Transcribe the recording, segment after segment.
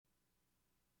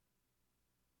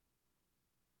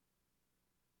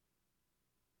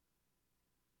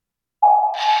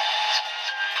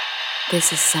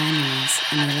This is Signals,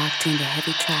 and you're locked into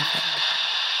Heavy Traffic.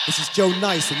 This is Joe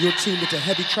Nice, and you're tuned into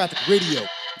Heavy Traffic Radio.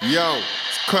 Yo,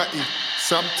 it's Cutty,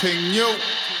 something new.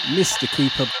 Mr.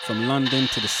 Cooper from London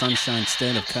to the Sunshine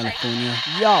State of California.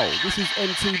 Yo, this is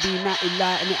MTV Natty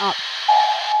lighting it up.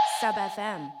 Sub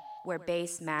FM, where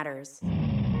bass matters.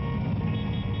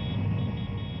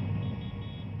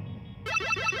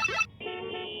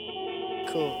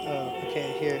 Cool.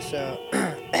 Okay, here, so...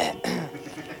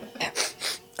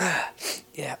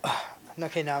 yeah.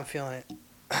 Okay, now I'm feeling it.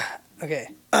 Okay.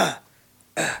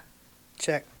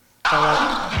 Check.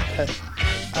 Out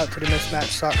to the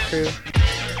Mismatched Sock crew.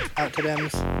 Out to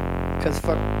thems. Because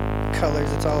fuck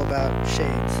colors, it's all about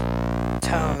shades.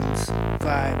 Tones.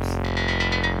 Vibes.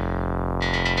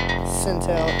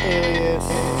 Sintel, Alias.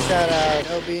 Shout out.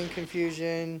 LB and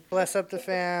Konfusion. Bless up the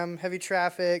fam. Heavy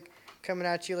Traffic. Coming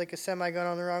at you like a semi going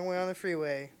on the wrong way on the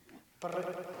freeway.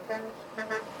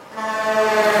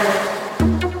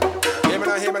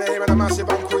 Him and a massive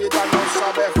uncle, you don't know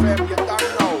Sub FM, you don't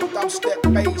know dubstep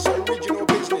bass, original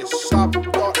business,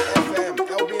 sub.fm,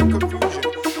 LB and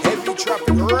Konfusion, Heavy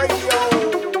Traffic Radio.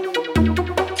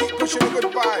 Keep pushing the good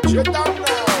vibes, you don't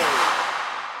know.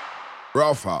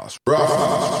 Rough House.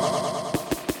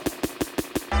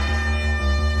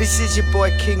 This is your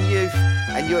boy King Youth,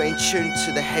 and you're in tune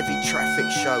to the Heavy Traffic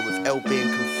Show with LB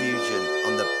and Konfusion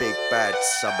on the big bad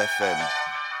Sub FM.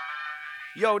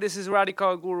 Yo, this is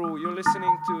Radical Guru. You're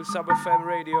listening to Sub FM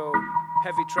Radio,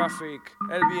 Heavy Traffic,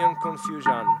 LB and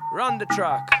Konfusion. Run the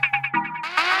track.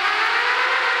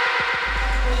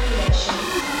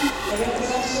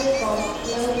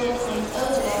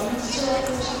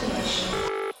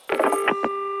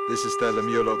 This is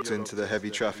Stellum. You're locked into the Heavy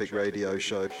Traffic Radio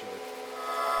Show.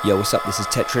 Yo, what's up? This is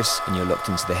Tetris, and you're locked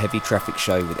into the Heavy Traffic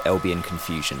Show with LB and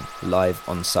Konfusion, live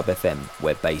on Sub FM,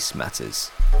 where bass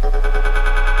matters.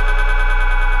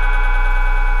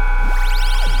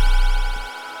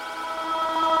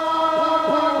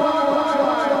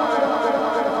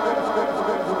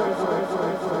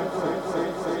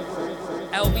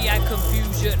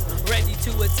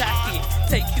 Attack it,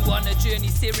 take you on a journey,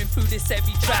 steering through this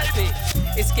heavy traffic.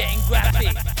 It's getting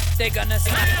graphic, they're gonna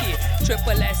smack it.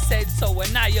 Triple S said so,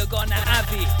 and now you're gonna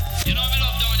have it. You know me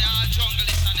love down here, jungle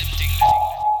is on them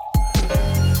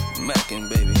thing. Mackin',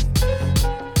 baby.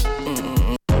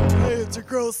 Hey, it's your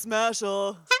girl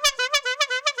Smasher.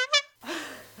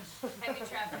 Heavy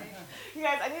traffic. You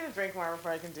guys, I need to drink more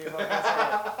before I can do vocals.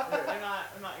 I'm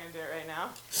not gonna do it right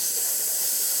now.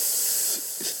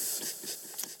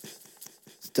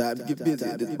 Time to get busy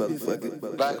in this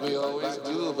motherfucker. Like we always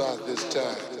do about this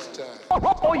time.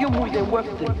 All your moves ain't worth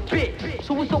the bit.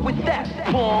 So what's up with that,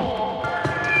 Paul?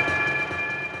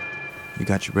 You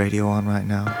got your radio on right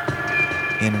now?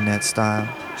 Internet style,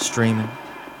 streaming.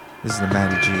 This is the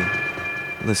Matty G.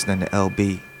 Listening to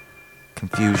LB,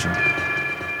 Konfusion,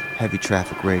 Heavy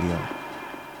Traffic Radio,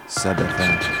 Sub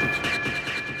FM.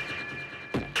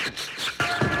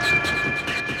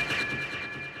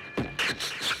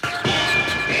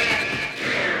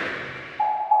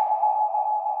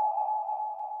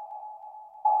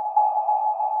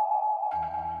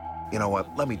 You know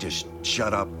what? Let me just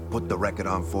shut up, put the record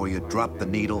on for you, drop the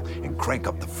needle, and crank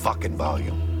up the fucking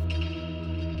volume.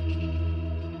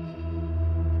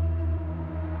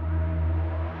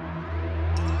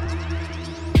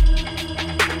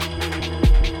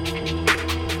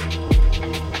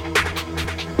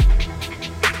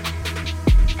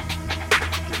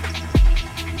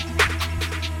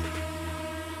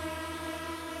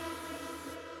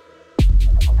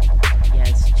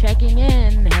 Checking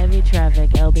in, Heavy Traffic,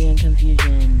 LB and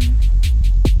Konfusion.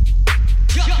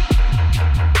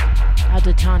 Out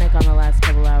to Tonic on the last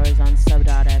couple hours on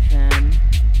sub.fm.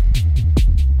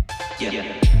 Yeah.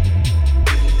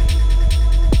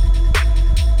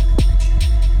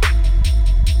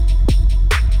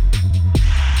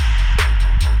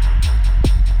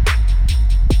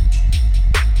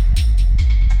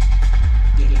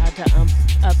 Out to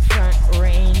Upfront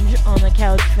Range on the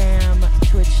Couch Fam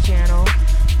Twitch channel.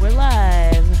 We're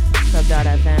live,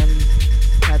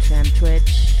 sub.fm, Couch Fam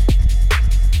Twitch,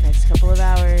 next couple of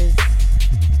hours.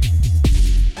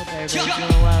 Hope everybody's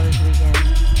doing well this weekend.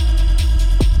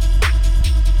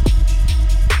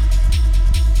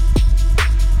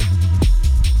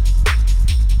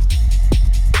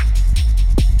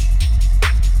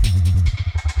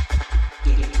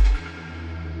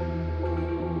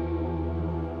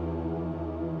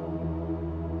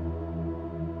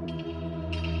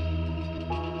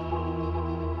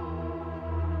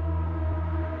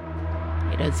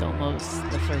 It's almost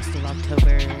the 1st of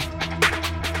October.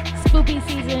 Spoopy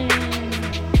season.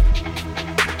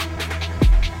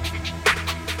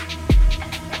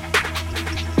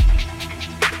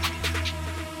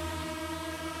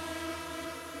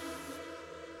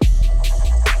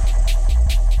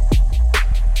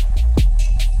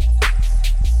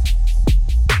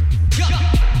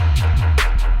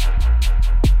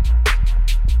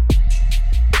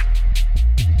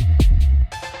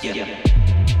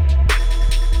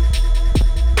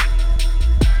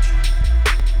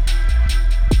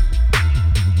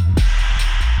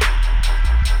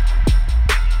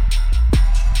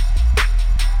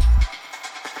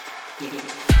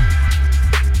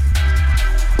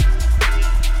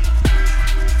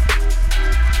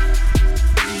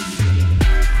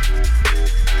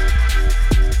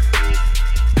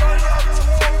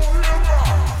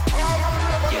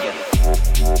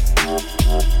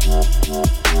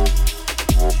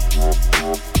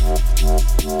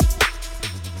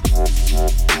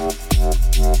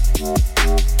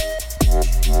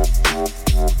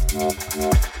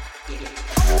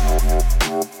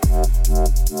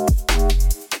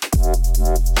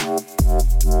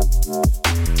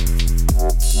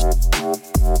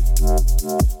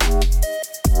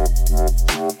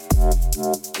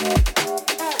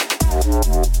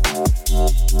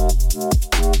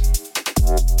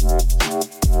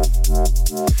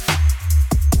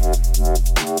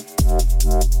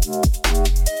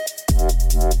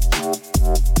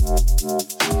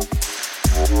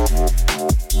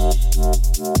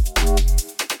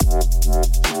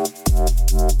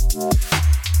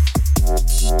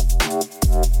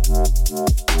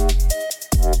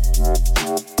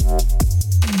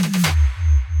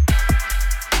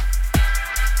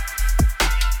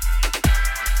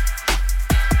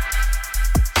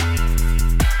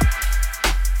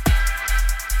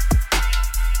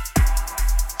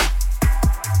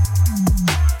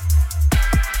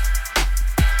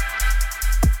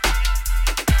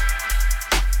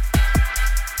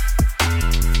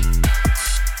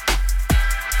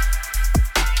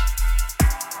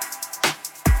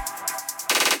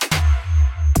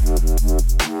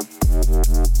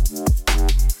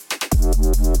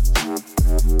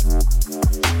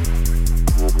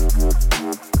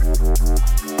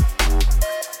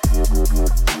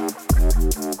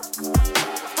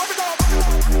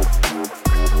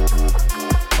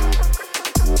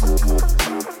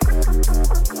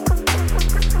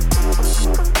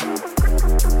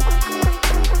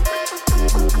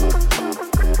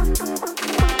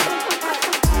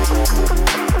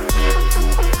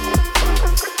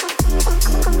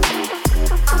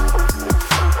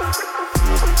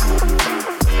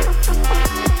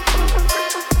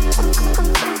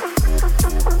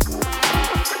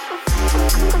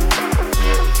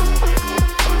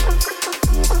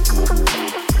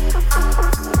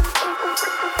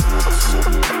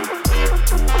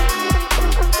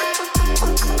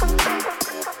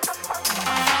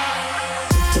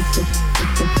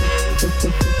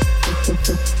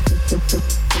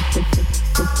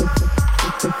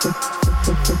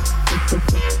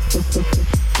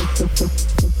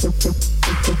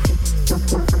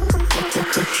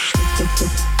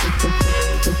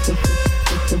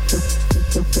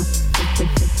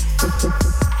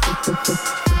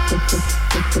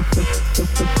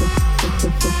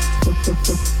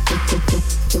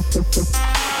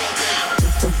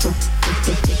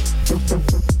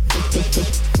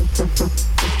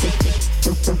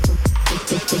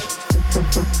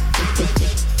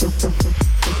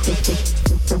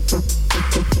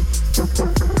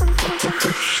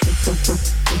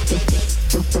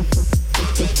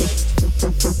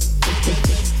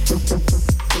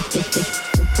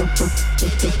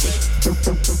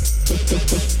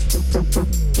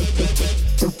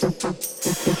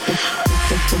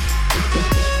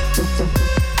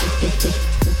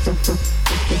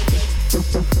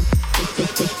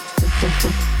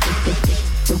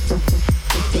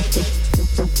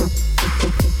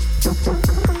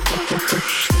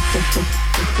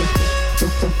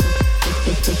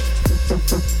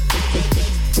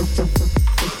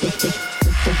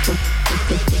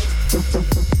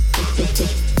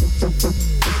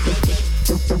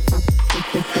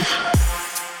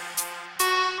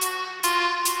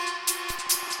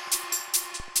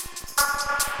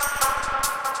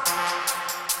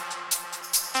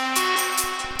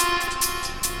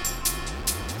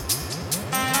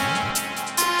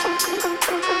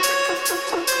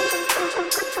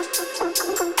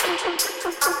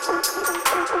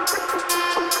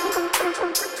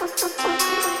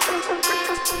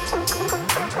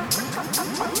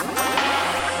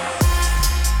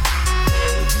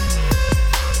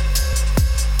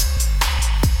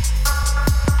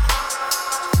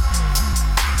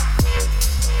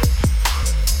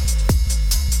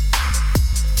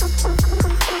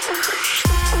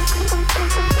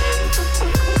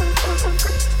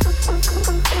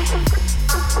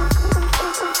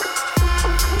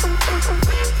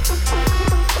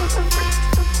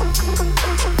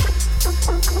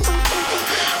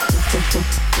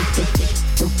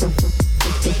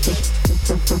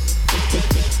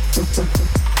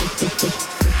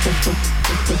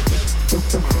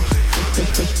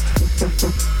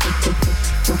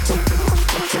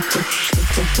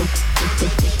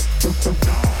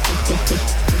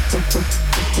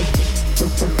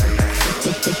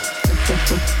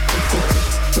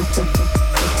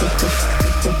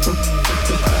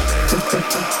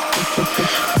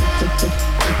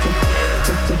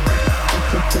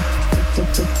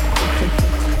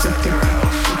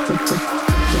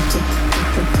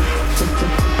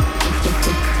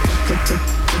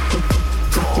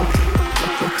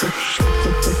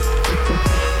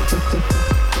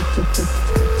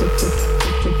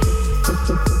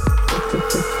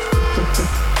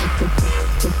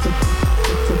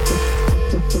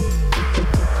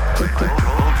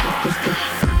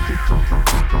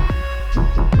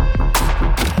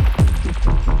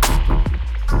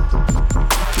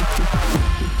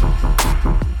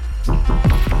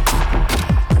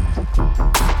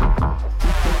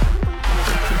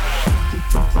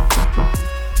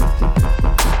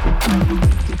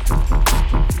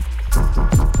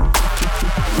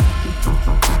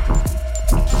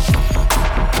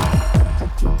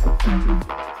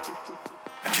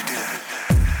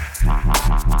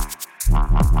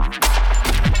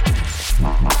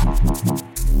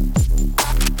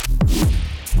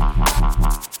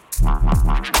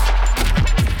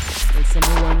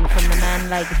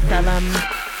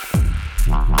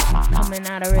 Coming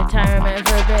out of retirement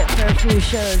for a bit for a few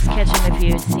shows, catching a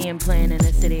few, see him playing in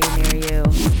a city near you.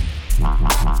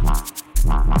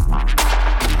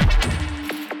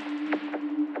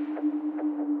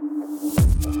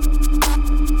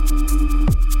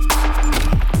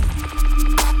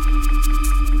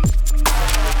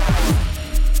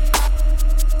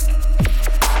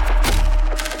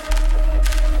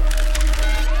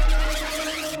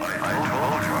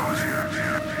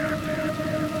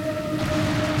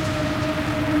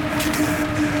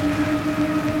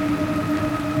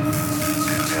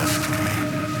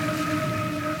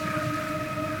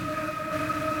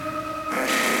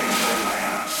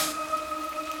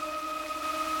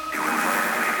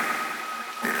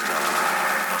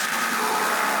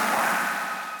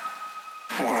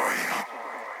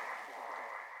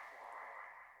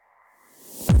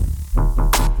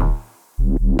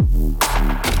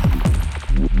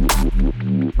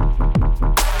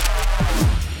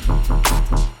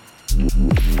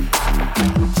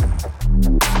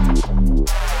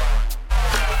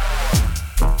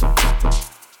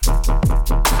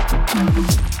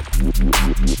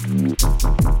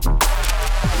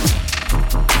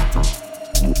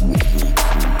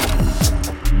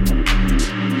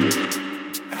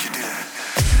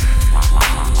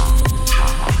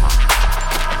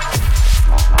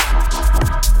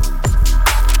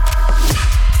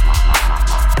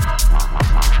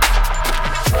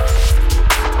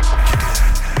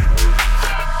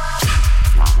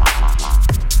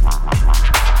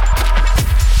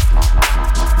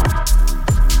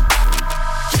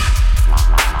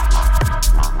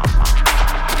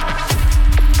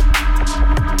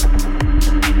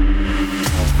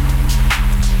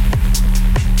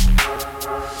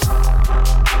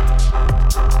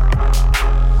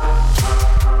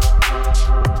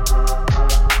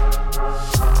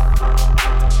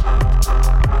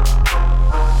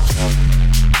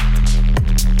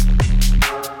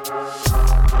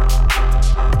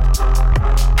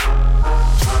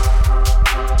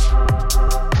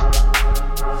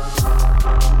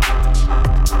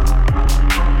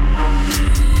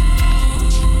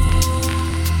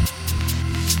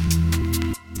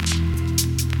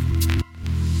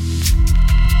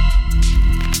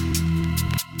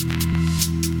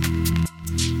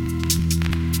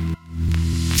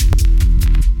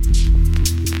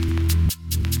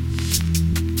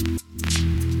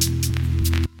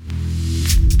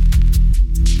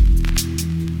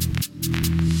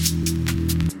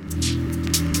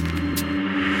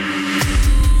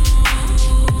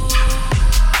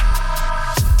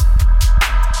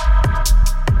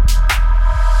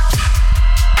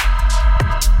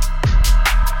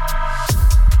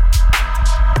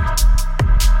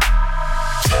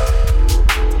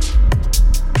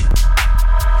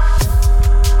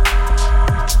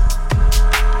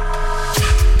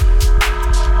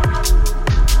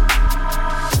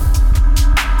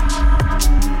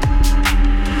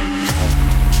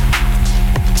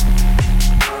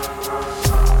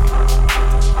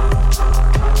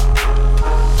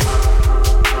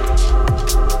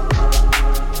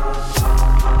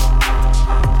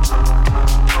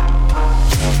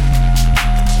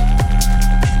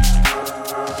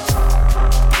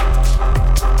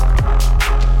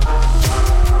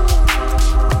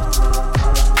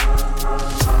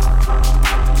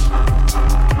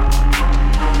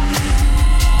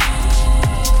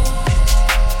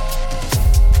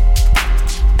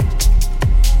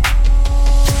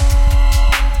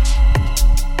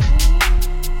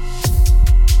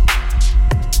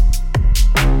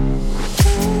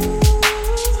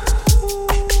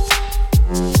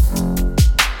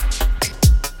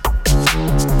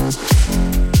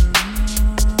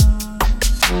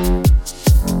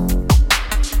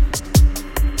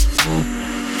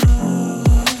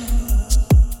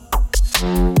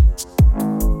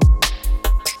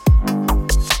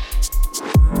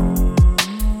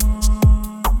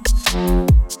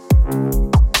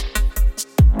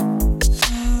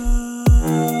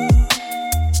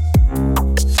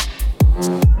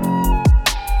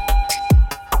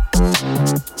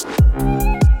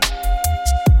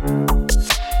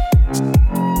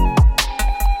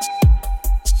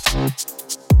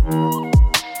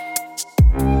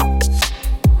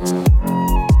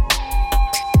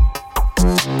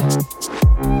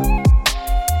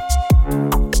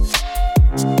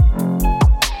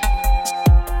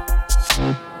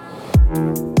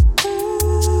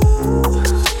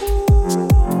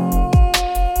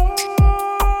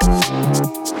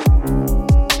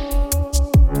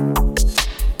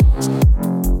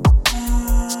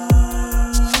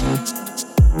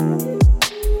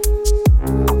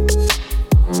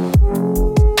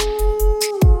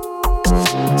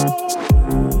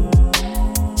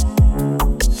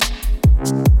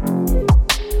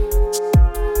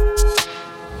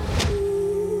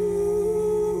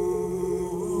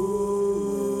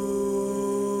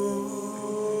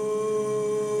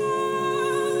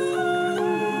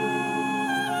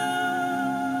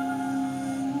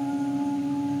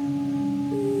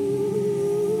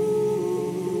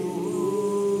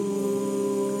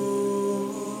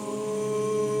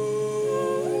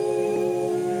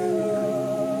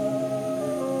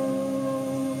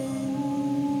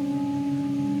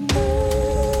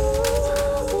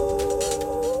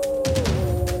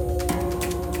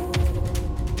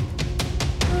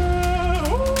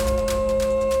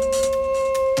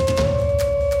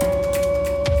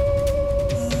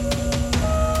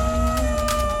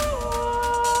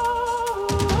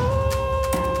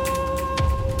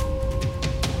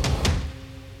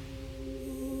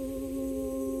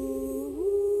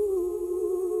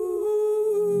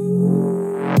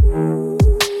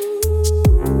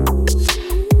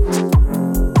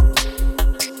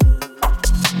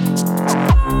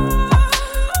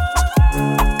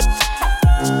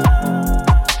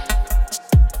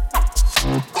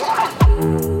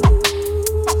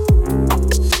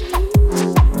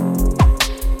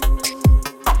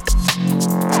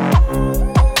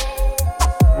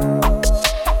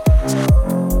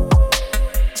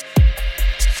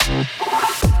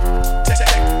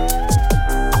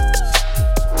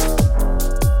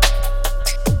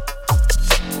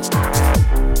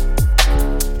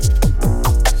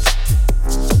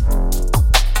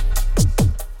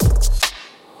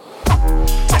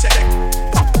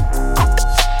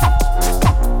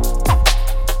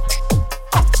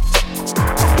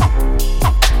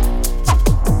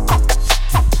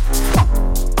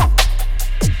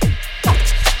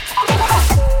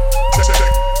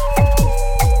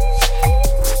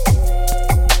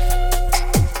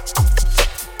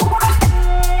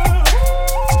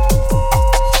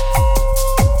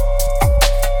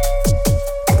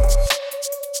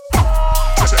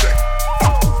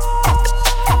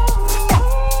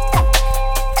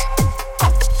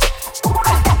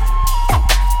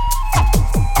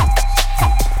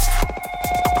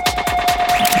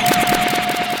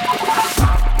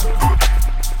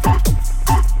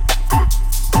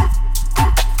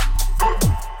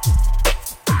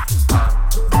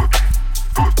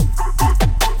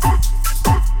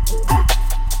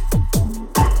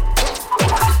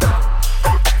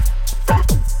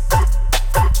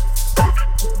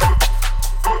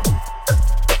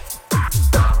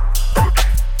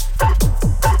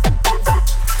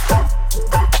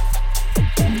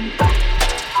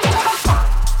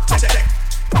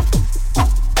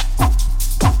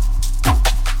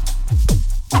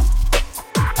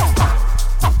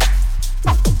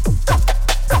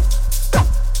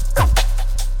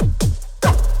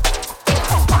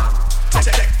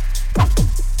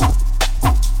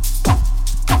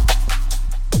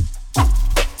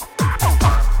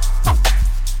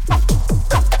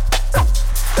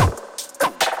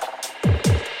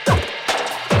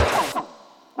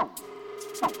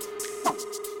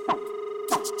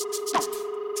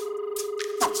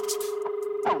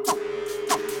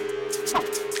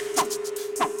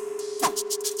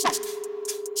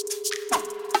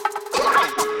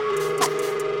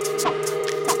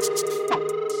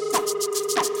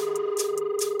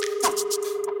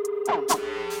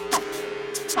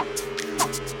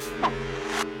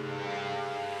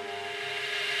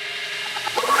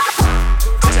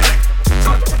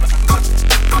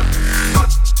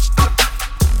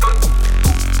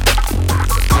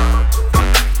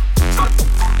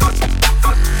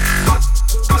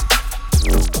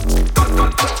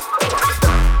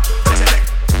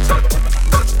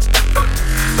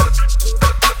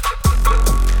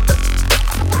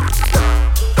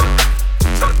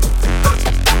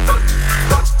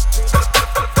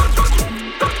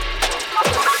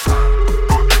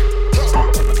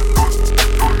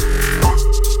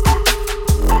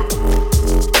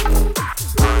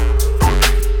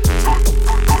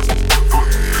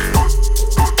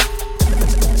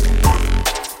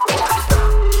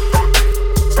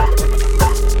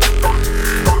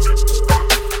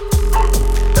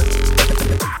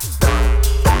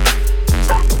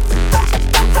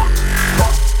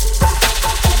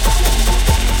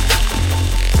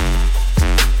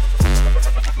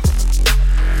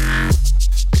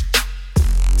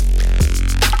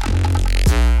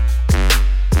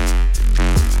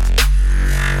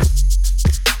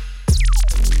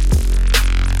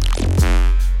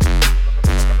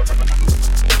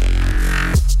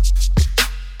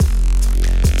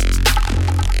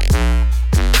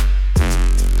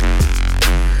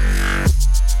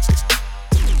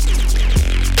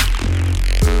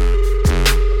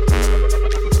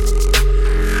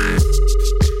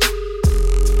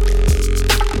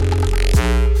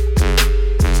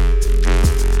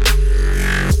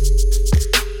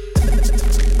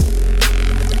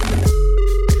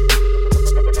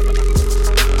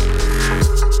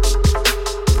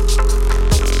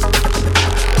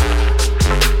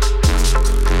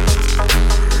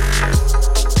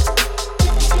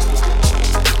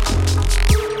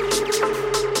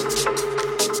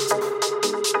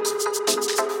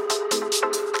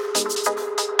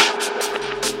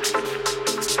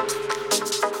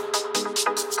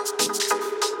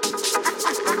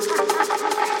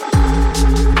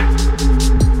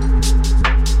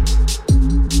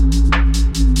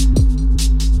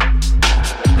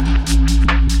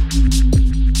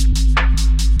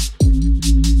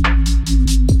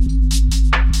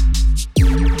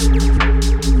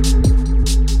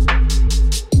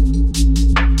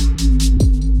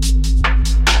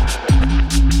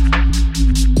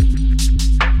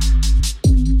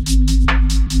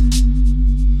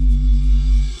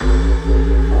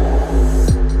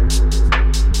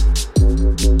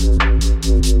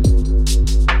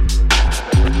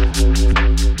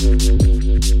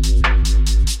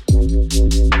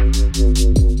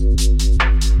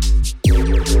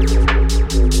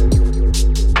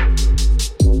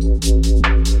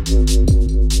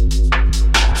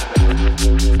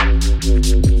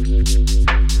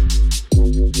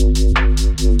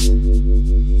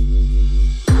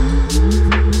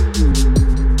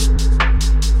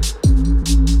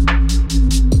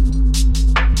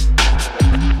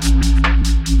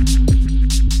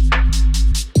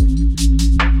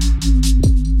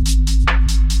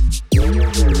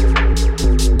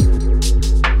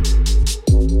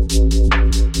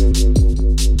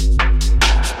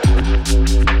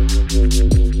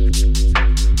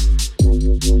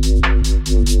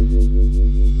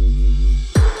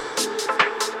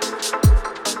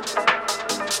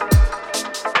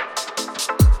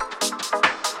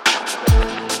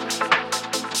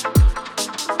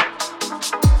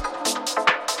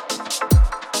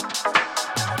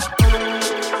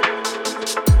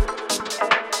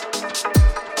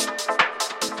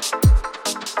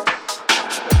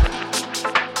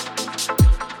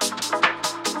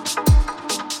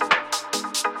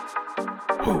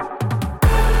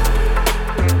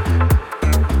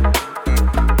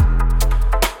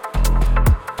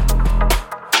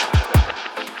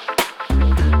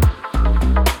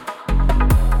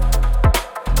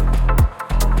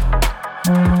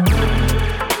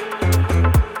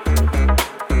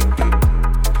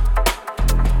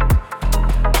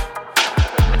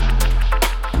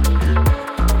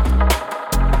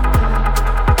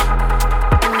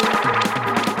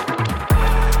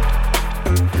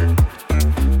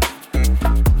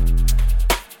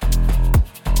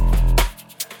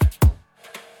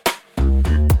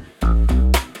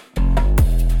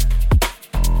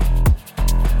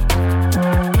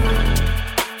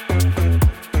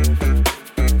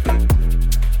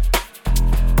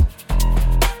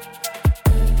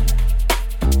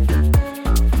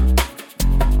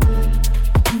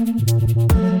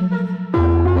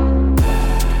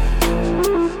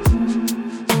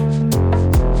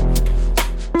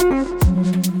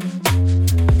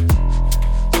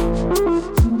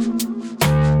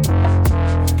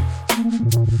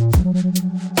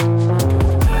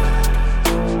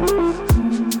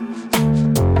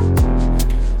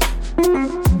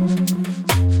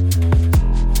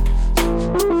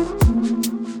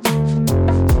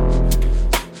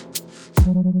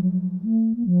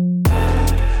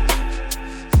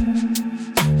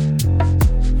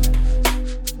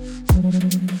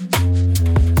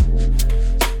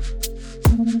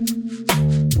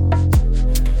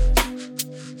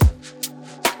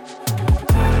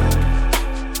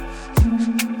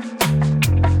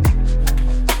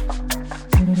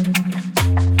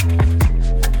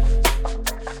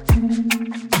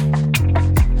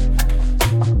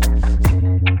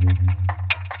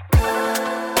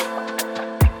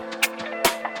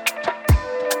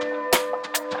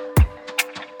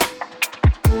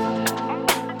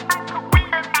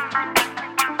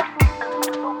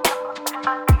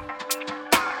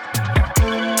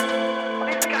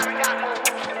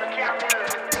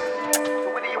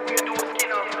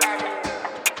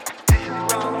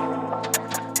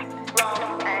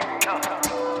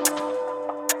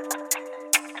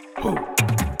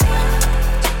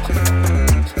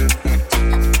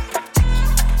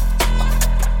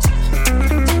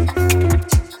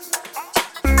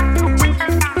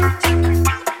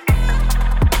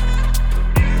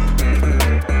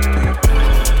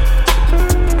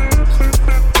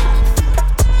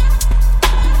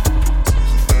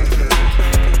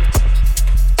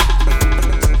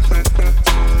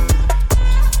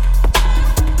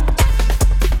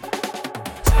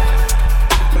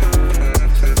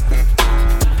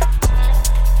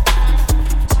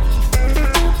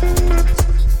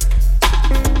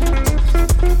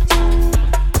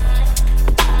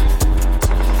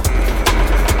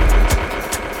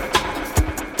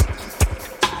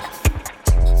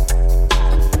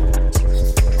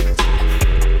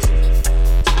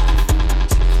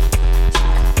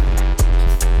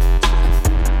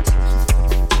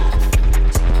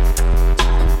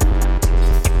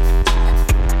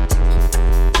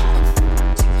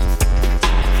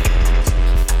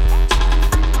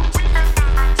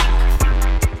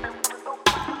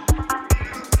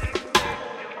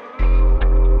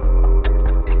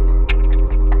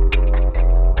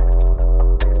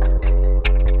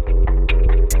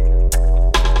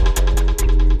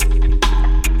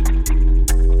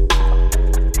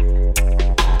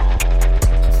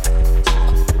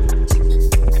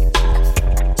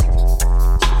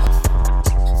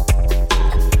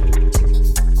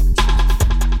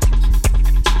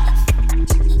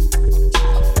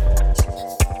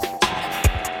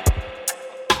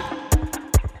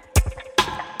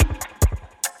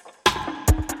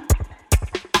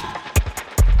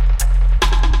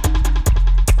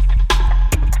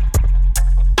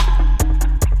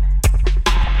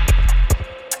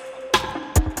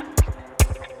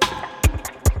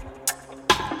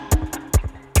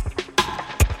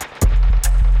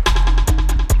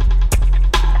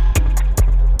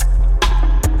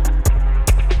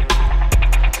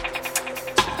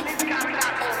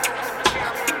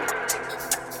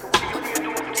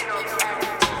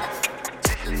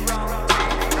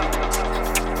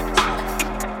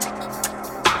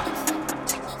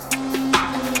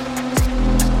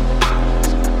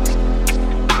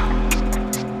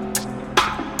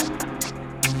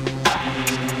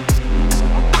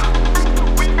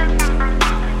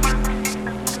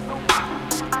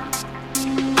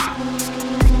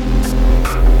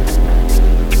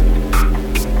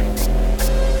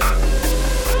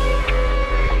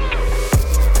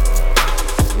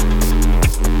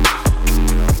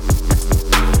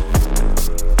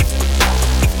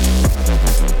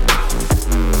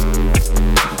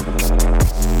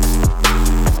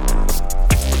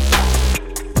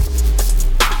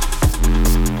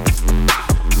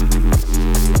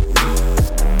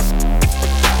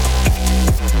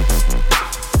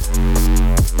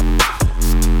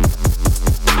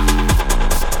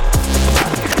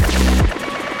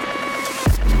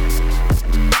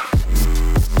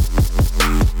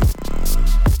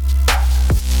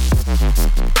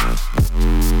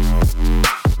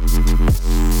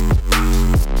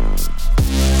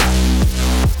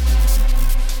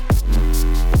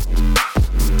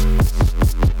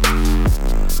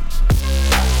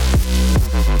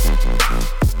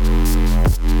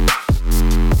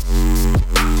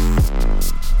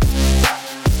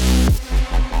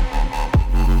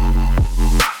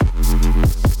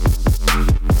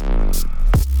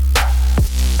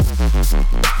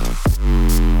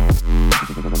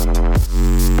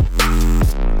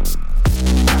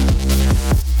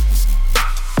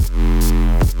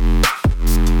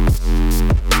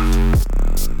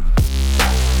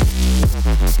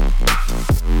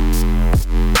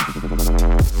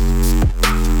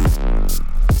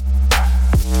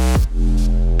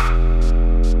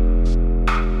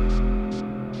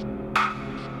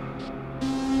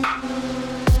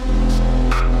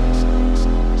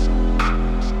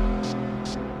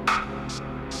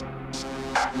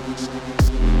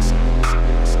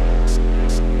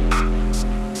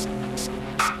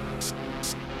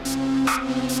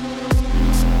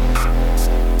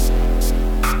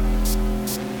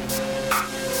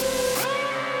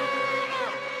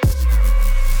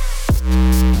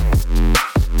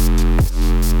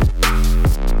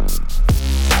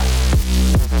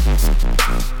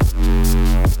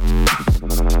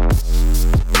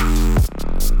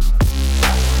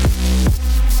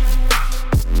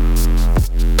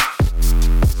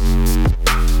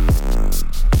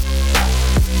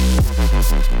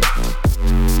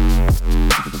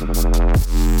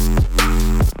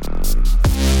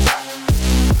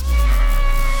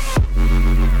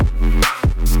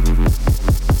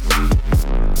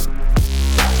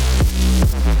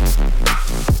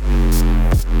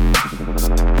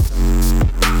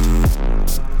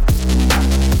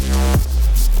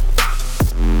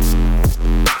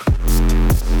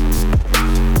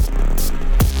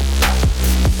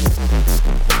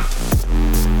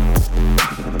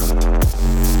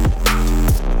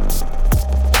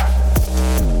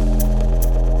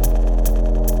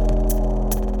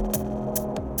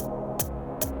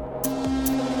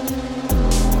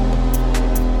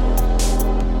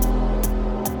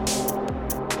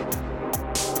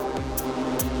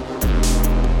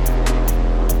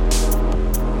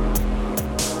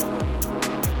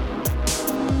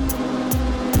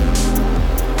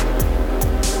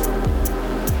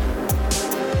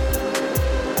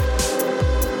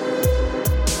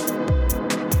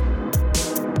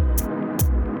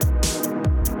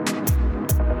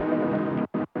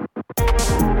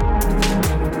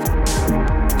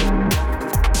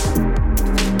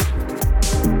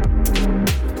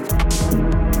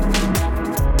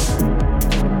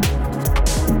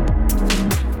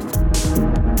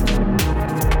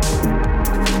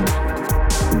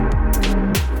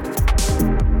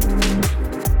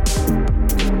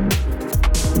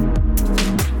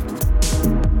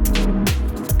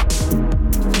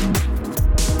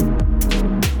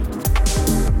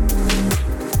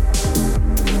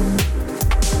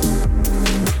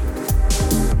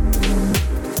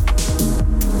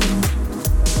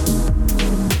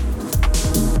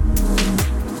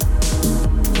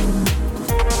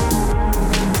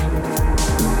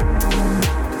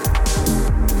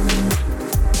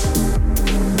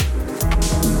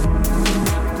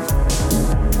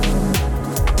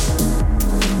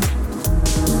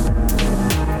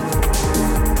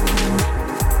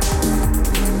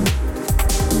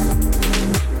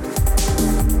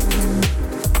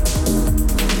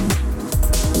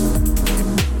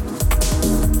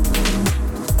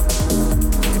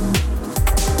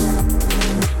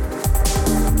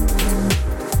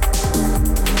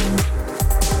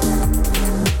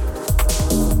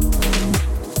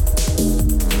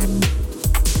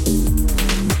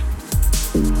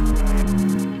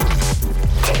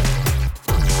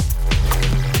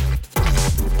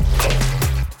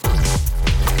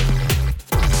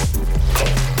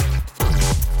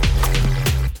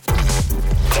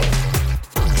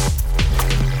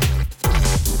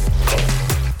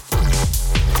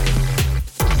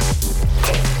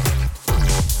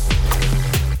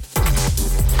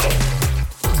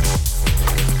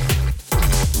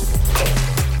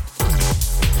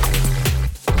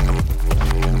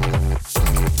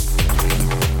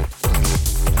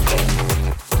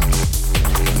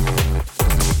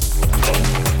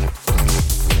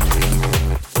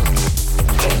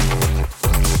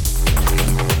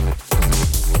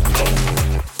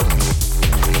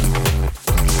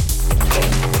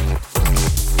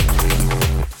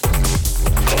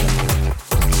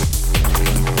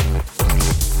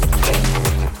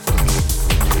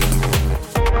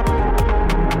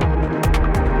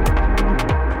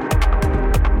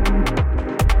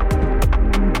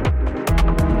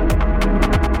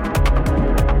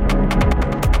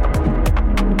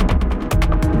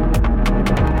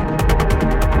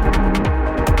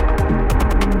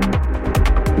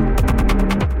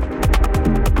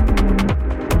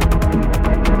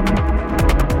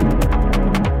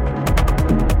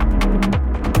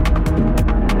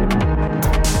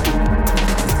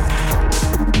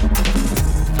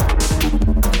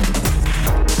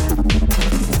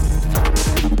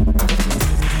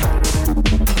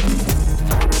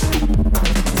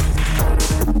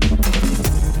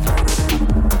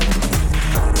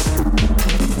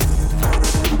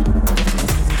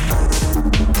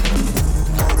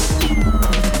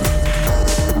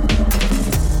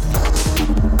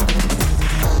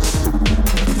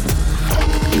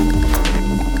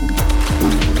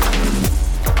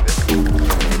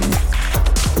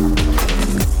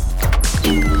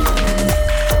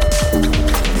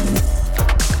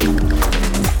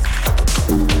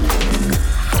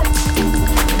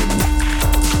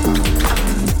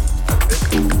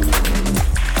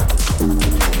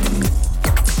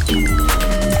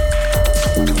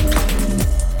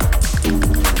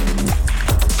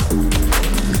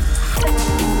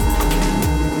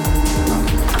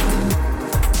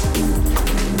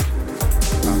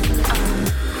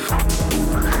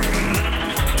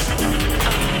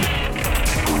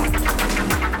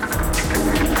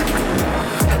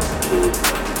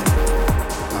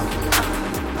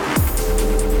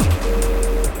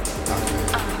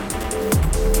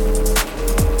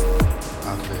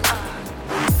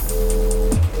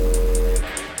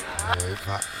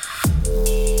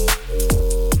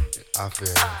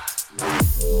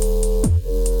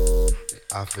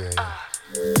 I feel you.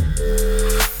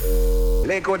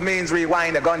 Liquid means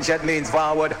rewind, a gunshot means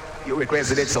forward. You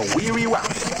requested it, so we rewind.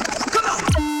 Come on!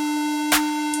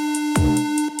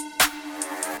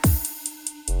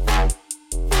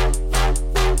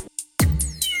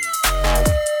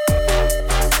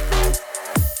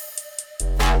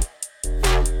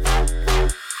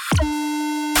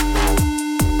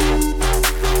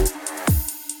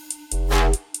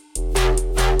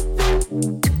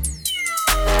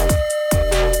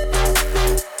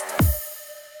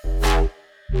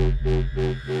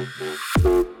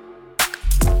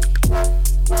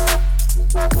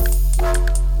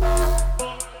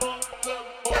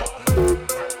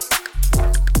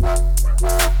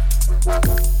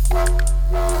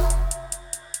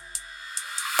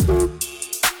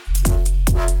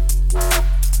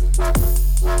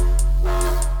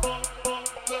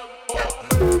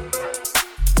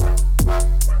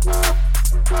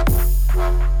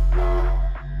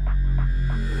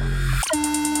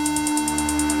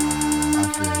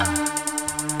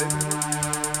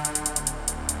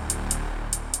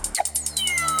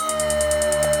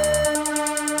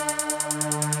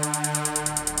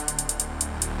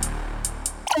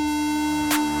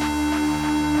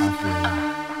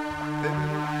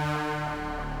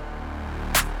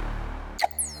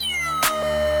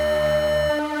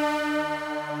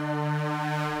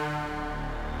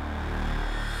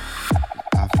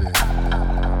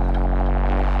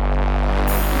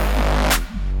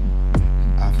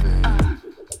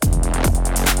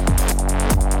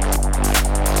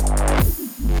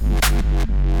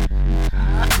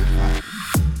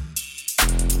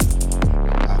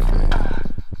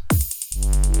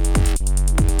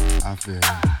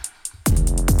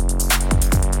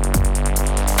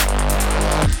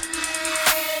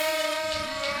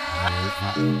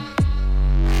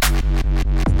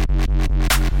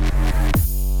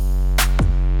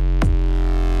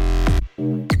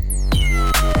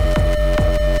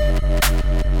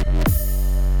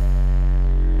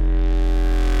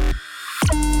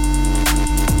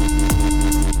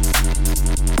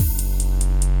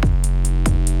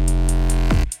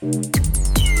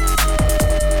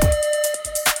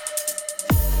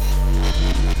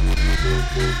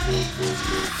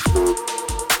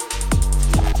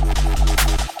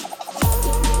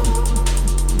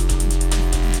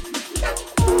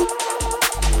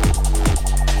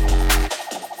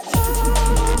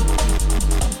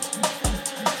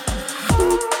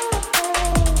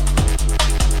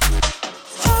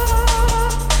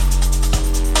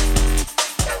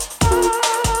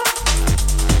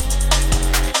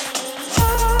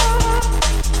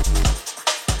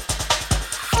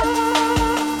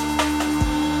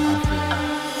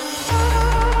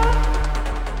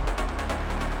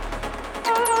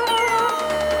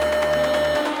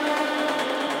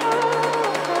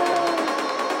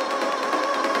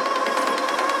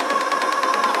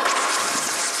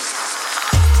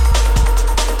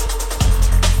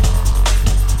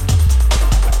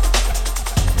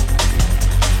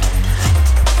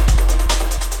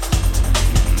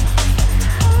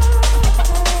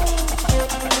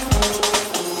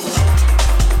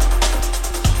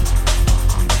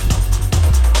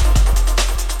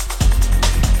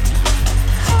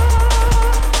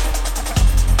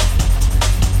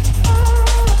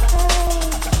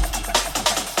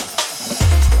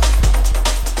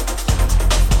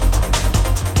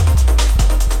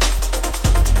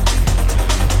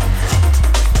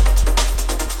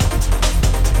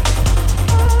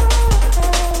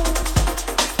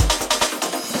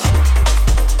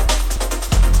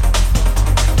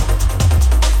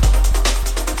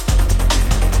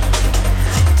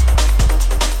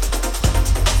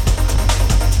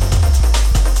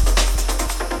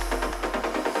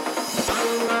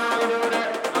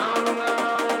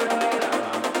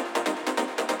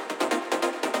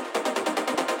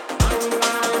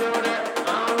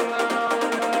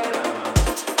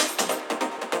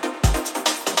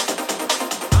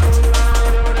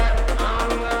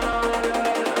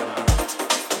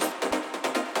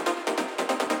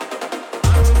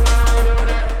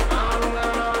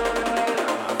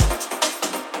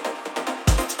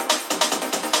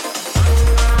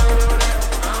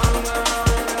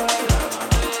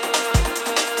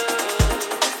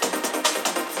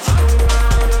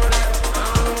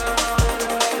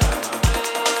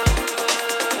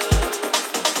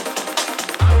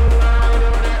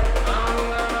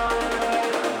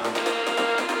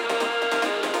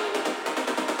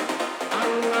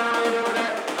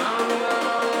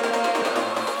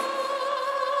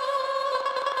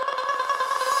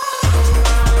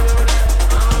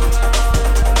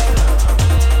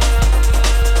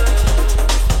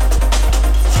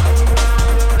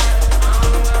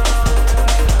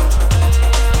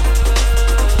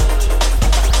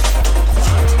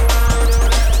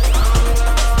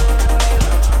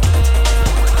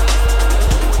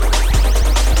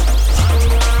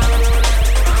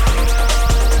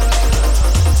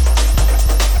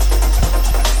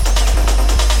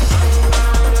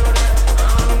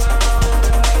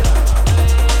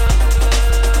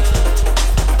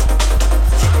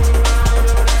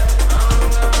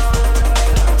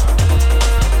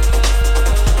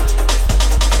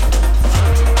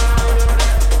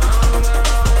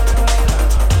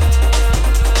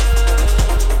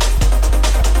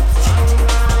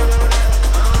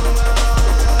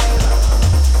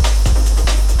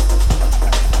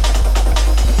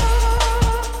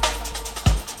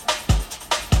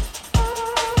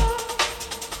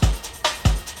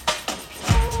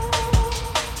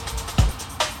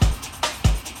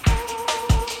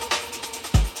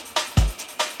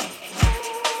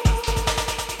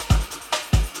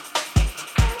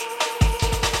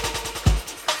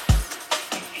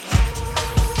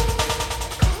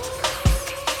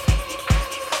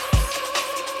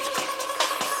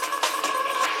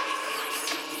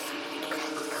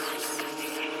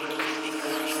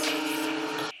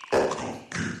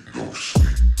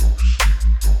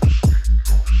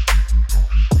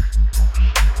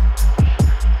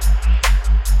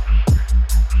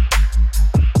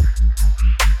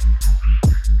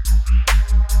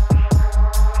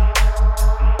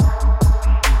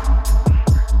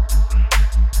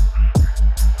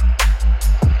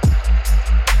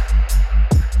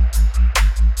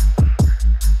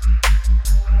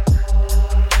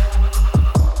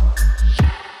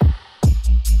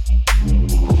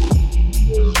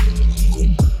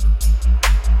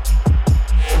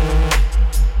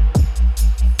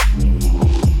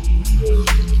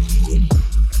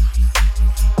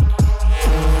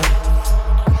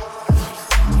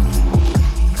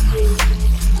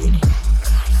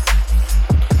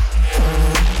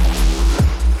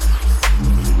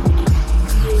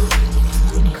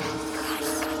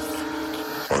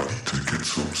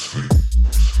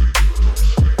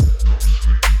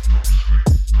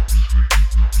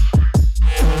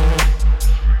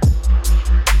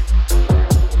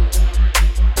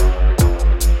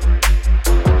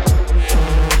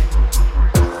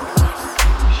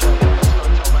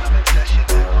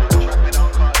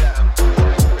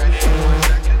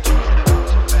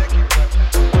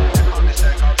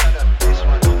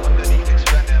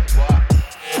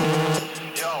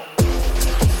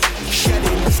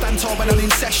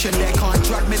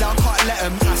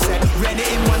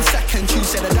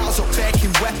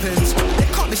 weapons. They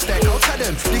can't mistake, I'll tell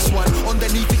them. This one,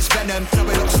 underneath it's venom. Now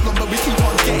we're not slumber, we keep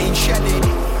on getting shelling.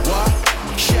 What?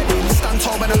 Shedding, stand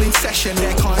tall when I'm in session.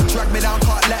 They can't drag me down,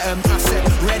 can't let them. I said,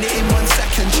 ran it in 1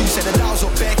 second. She said the dials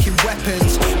up baking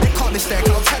weapons. They can't mistake,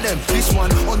 I'll tell them. This one,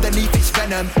 underneath it's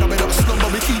venom. Now we're not slumber,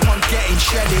 we keep on getting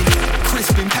shelling.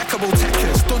 Crisp, impeccable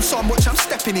techers. Done so much, I'm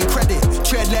stepping in credit.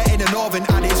 Tread let in the northern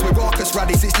addies with raucous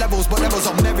rallies. It's levels, but levels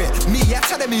on merit. Me, yeah,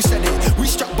 tell them who said it. We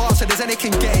struck bars so there's any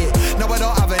can get it. No, I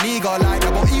don't have an ego like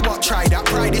that, but he won't try that.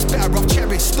 Pride is better off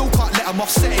cherries. Still can't let them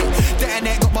offset it.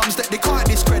 Detonate got bombs that they can't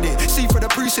discredit. See for the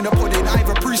proofs in the pudding,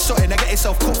 either proof something, I get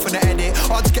yourself cut for the edit,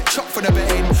 or to get chopped for the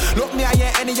betting. Look me, I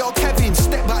ain't any of your Kevin.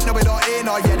 Step back, no we don't hear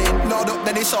no yelling. Load up,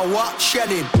 then it's all what?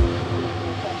 Shelling.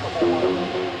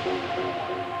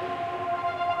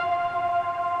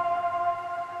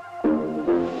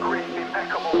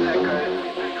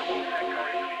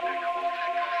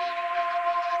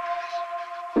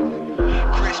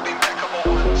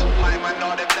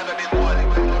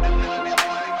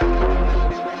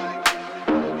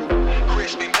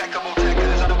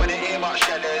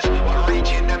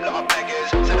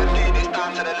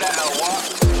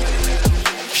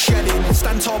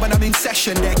 Stand tall when I'm in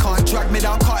session. They can't drag me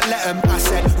down, can't let them. I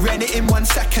said, ran it in 1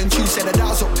 second. You said the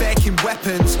dials up baking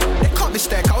weapons. They can't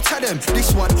mistake, I'll tell them.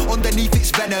 This one, underneath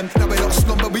it's venom. Now we're not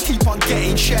slumber, we keep on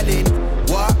getting shelling.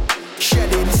 What?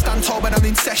 Shelling, stand tall when I'm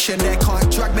in session. They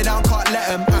can't drag me down, can't let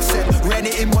them. I said, ran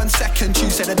it in 1 second. You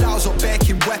said the dials up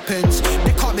baking weapons.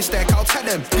 They can't mistake, I'll tell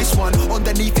them. This one,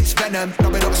 underneath it's venom.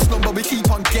 Now we're not slumber, we keep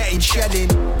on getting shelling.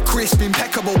 Crisp,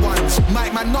 impeccable ones.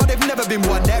 Mike man, no, they've never been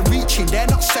one. They're reaching, they're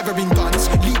not severing guns.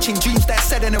 Leeching dreams, they're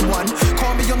setting them one.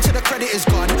 Call me young till the credit is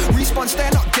gone. Response, they're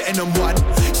not getting them one.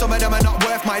 Some of them are not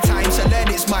worth my time, so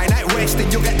learn it's mine. Ain't wasting,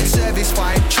 you'll get the service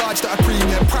fine. Charged at a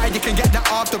premium, pride, you can get that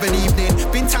after an evening.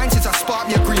 Been time since I sparked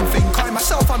me a green thing. Calling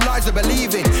myself, I'm lies of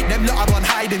believing. Them lot I'm on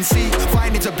hide and seek.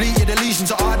 Finding to bleed, your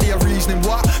delusions are hardly a reasoning.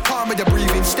 What? Calm with the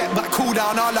breathing, step back, cool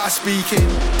down, all that speaking.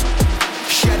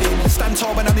 Shelling, stand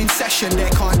tall when I'm in session. They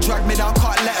can't drag me down,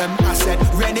 can't let them. I said,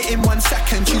 ran it in 1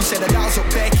 second. You said the dials up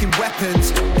baking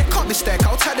weapons. They can't mistake,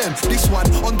 I'll tell them. This one,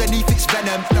 underneath it's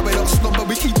venom. Now we don't slumber,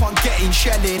 we keep on getting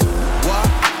shelling. What?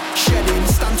 Shelling,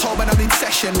 stand tall when I'm in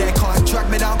session. They can't drag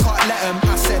me down, can't let them.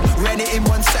 I said, ran it in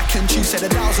 1 second. You said the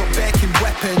dials up baking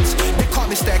weapons. They can't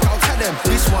mistake, I'll tell them.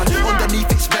 This one,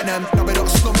 underneath it's venom. Now we don't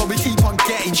slumber, we keep on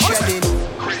getting shelling.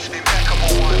 Crisp,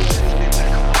 impeccable ones.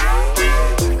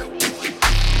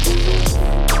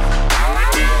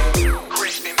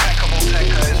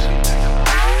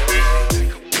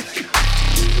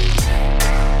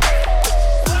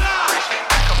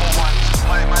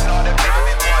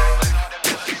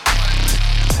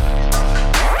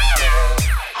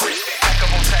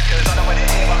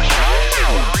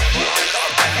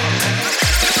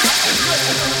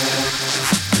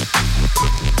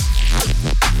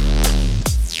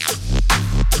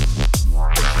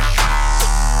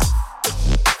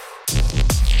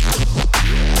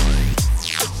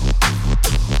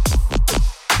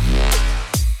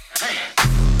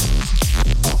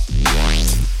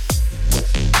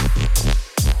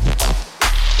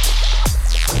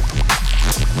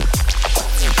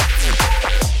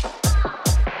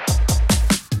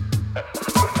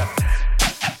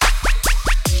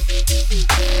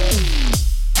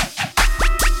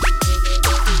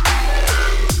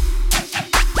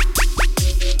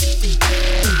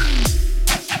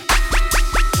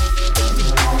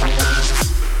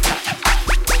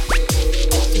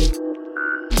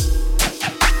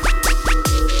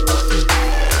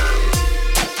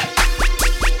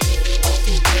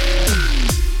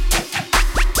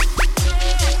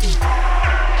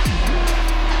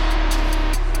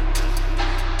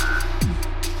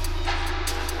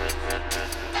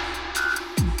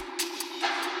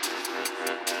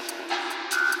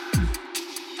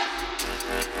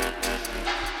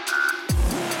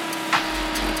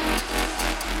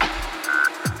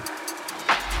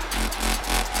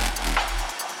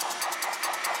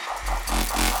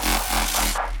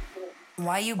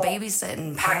 Why you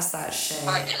babysitting past that shit?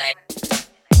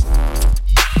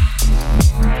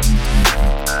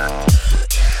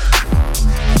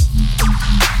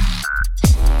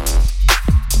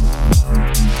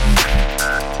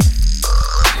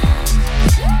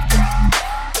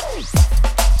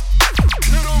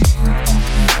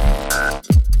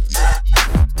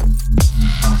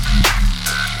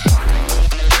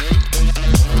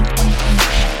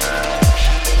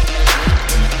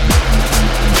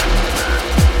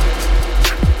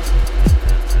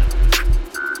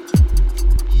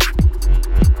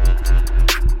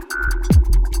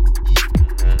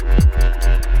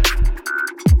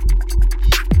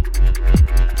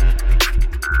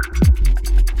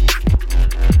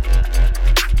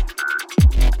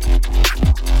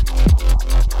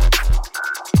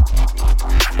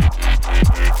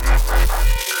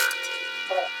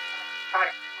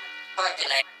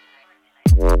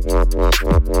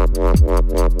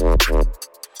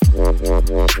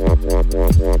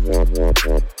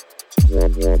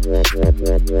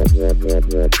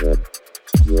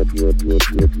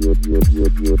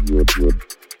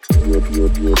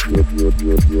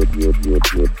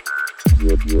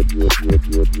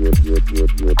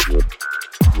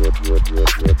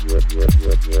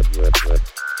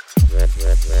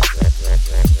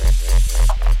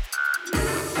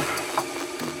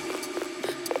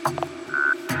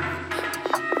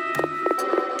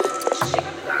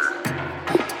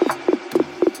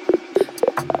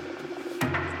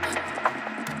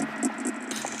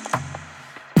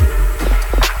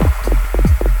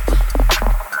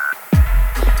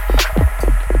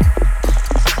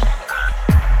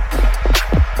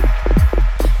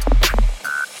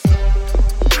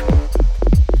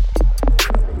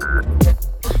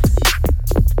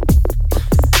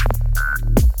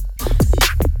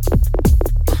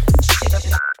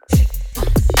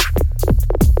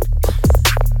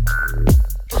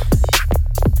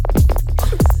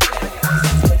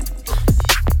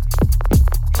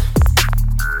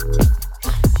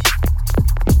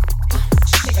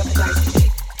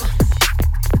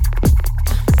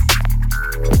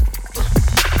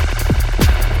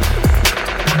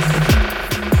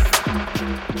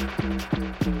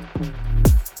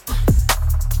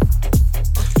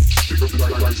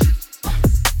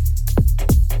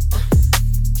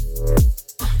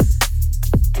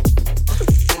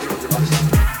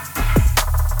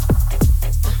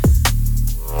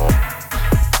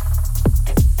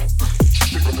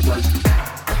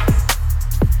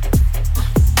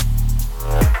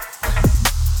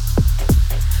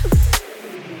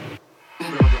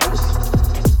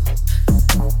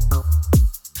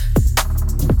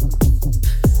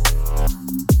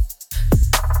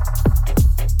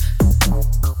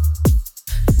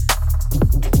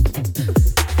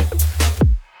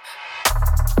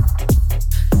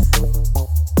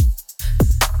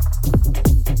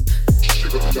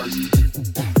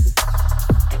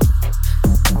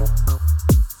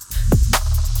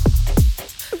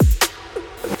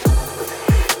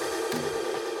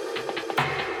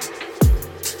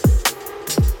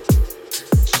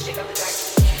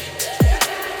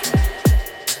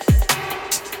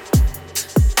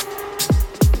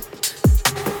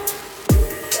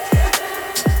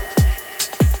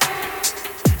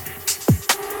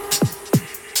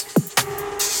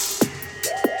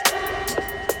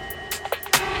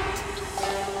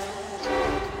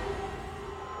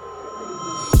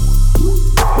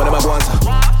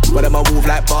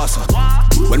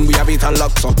 When we have it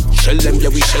unlocked, so shell them, yeah,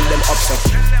 we shell them up, so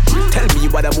tell me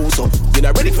what I move, so you're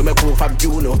not ready for me crew from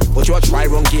Juno, but you a try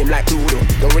wrong game like Ludo.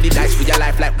 Don't really dice with your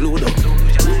life like Ludo.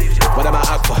 What am I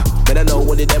act for? Better know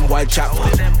what them wild chat for.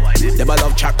 Them I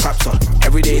love chat crap, so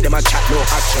every day them I chat no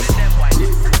action.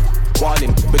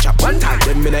 Warning, bitch up one time,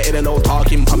 them in the in and out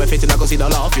talking. For me fit and I go see the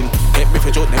laughing. Get me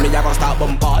for joke, then me I go start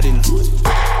bombarding.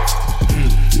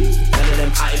 None of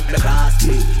them hype the class.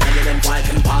 None of them white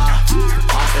and pass.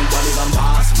 Pass them when we gon'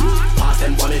 pass. Pass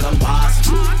them when we gon' pass.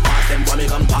 Pass them when we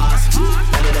gon' pass.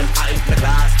 None of them hype the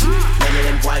class. None of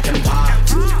them white and pass.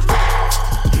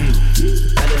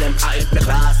 None of them hype the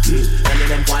class. None of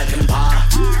them white and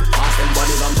pass. Pass them when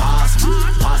we gon' pass.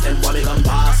 Pass them when we gon'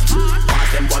 pass.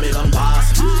 Pass them when we gon' pass.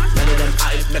 None of them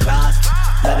hype the class.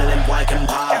 None of them white and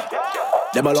pass.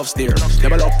 Them a love steer.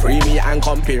 Them a love pre-me and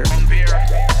compare.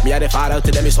 Me a the father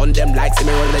to them, is on them like see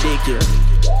me run the daycare.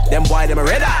 Them boy, them a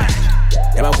red eye.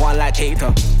 Them a one like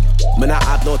hater. Me not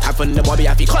have no time for them boy, be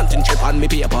have to concentrate on me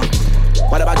paper.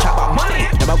 What about chat about money?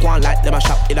 Them a go on like them a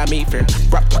shop in a Mayfair.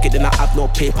 Rap pocket, they not have no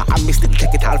paper. I missed it,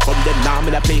 take it all from them, now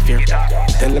me not play fair.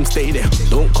 Tell them stay there,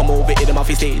 don't come over here, them have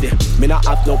to stay there. Me not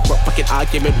have no rap pocket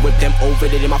argument with them over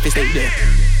there, them have to stay there.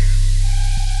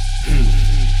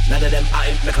 None of them are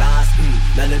in the class.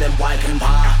 None of them white can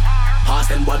pass. Pass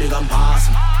them when we gon' pass.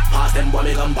 Pass them when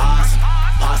we gon' pass.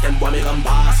 Pass them when we gon'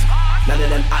 pass. None of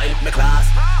them are in the class.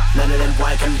 None of them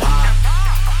white can pass.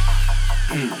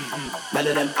 None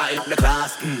of them are in the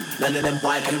class. None of them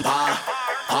white can pass.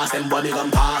 Pass them when we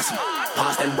gon' pass.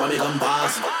 Pass them when we gon'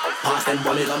 pass. Pass them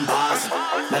when we gon' pass.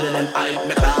 None of them are in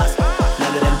the class.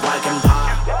 None of them white can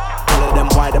pass. None of them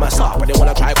white them a soft, but they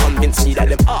wanna try convince me that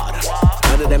them hard.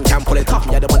 None of them can pull it off.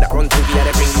 Me, I the one that run through me,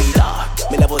 they bring me down.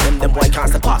 Me levels them boy can't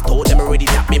step past. Told them already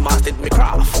that me mastered me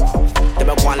craft. Them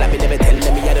a go on like me never tell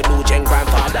them me I the new gen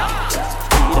grandfather.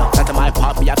 That to my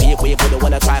pop, me a pay way for the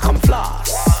one that try come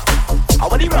floss. I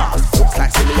want the rocks. Looks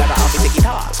like see me I got off with the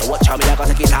guitar. So watch how me I got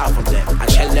take it out from them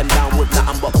and shell them down with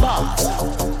nothing but bars.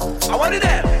 I wanted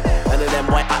them. None of them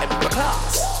white out in the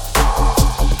class.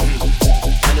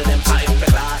 None of them out in the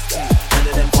class. None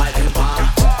of them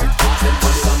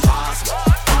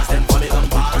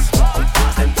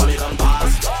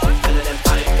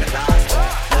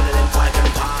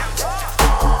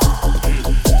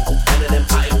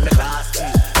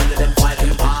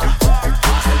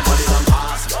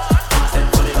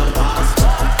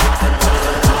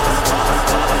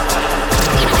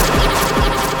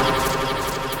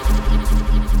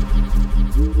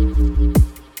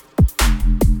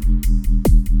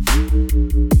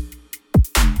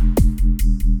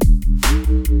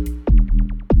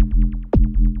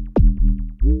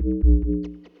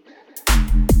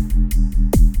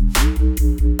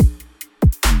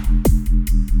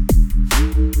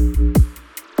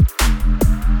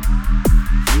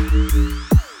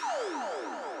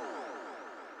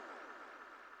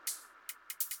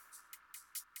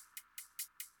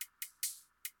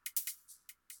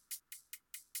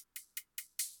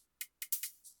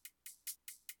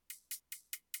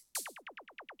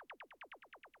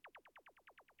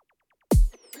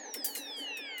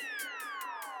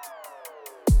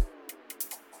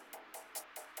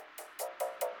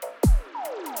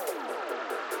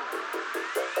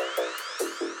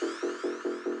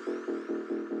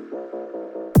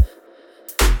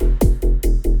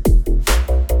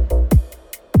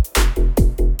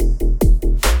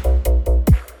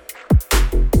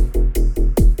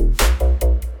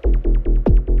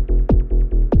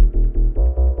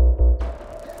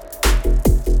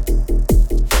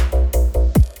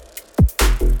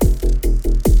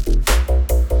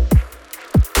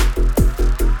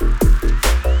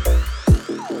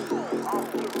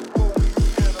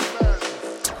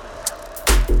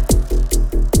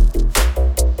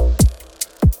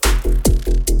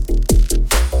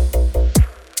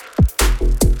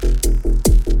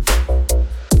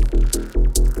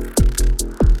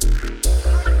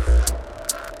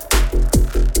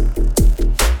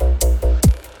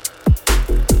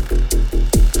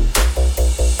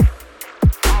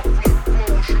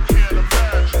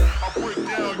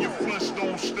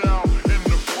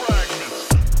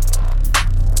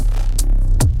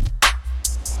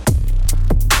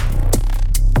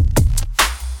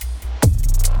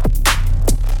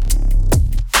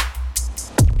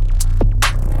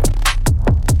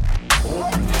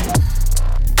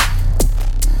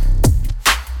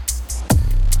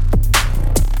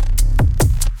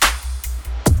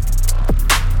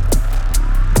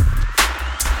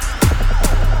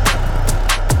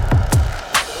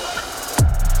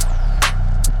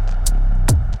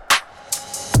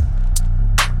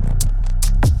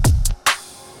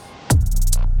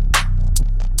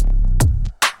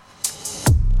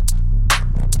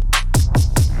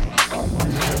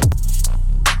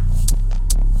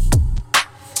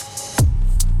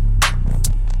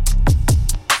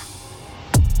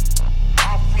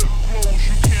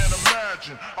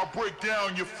action. I break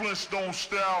down your Flintstone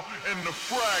style in the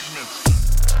fragments.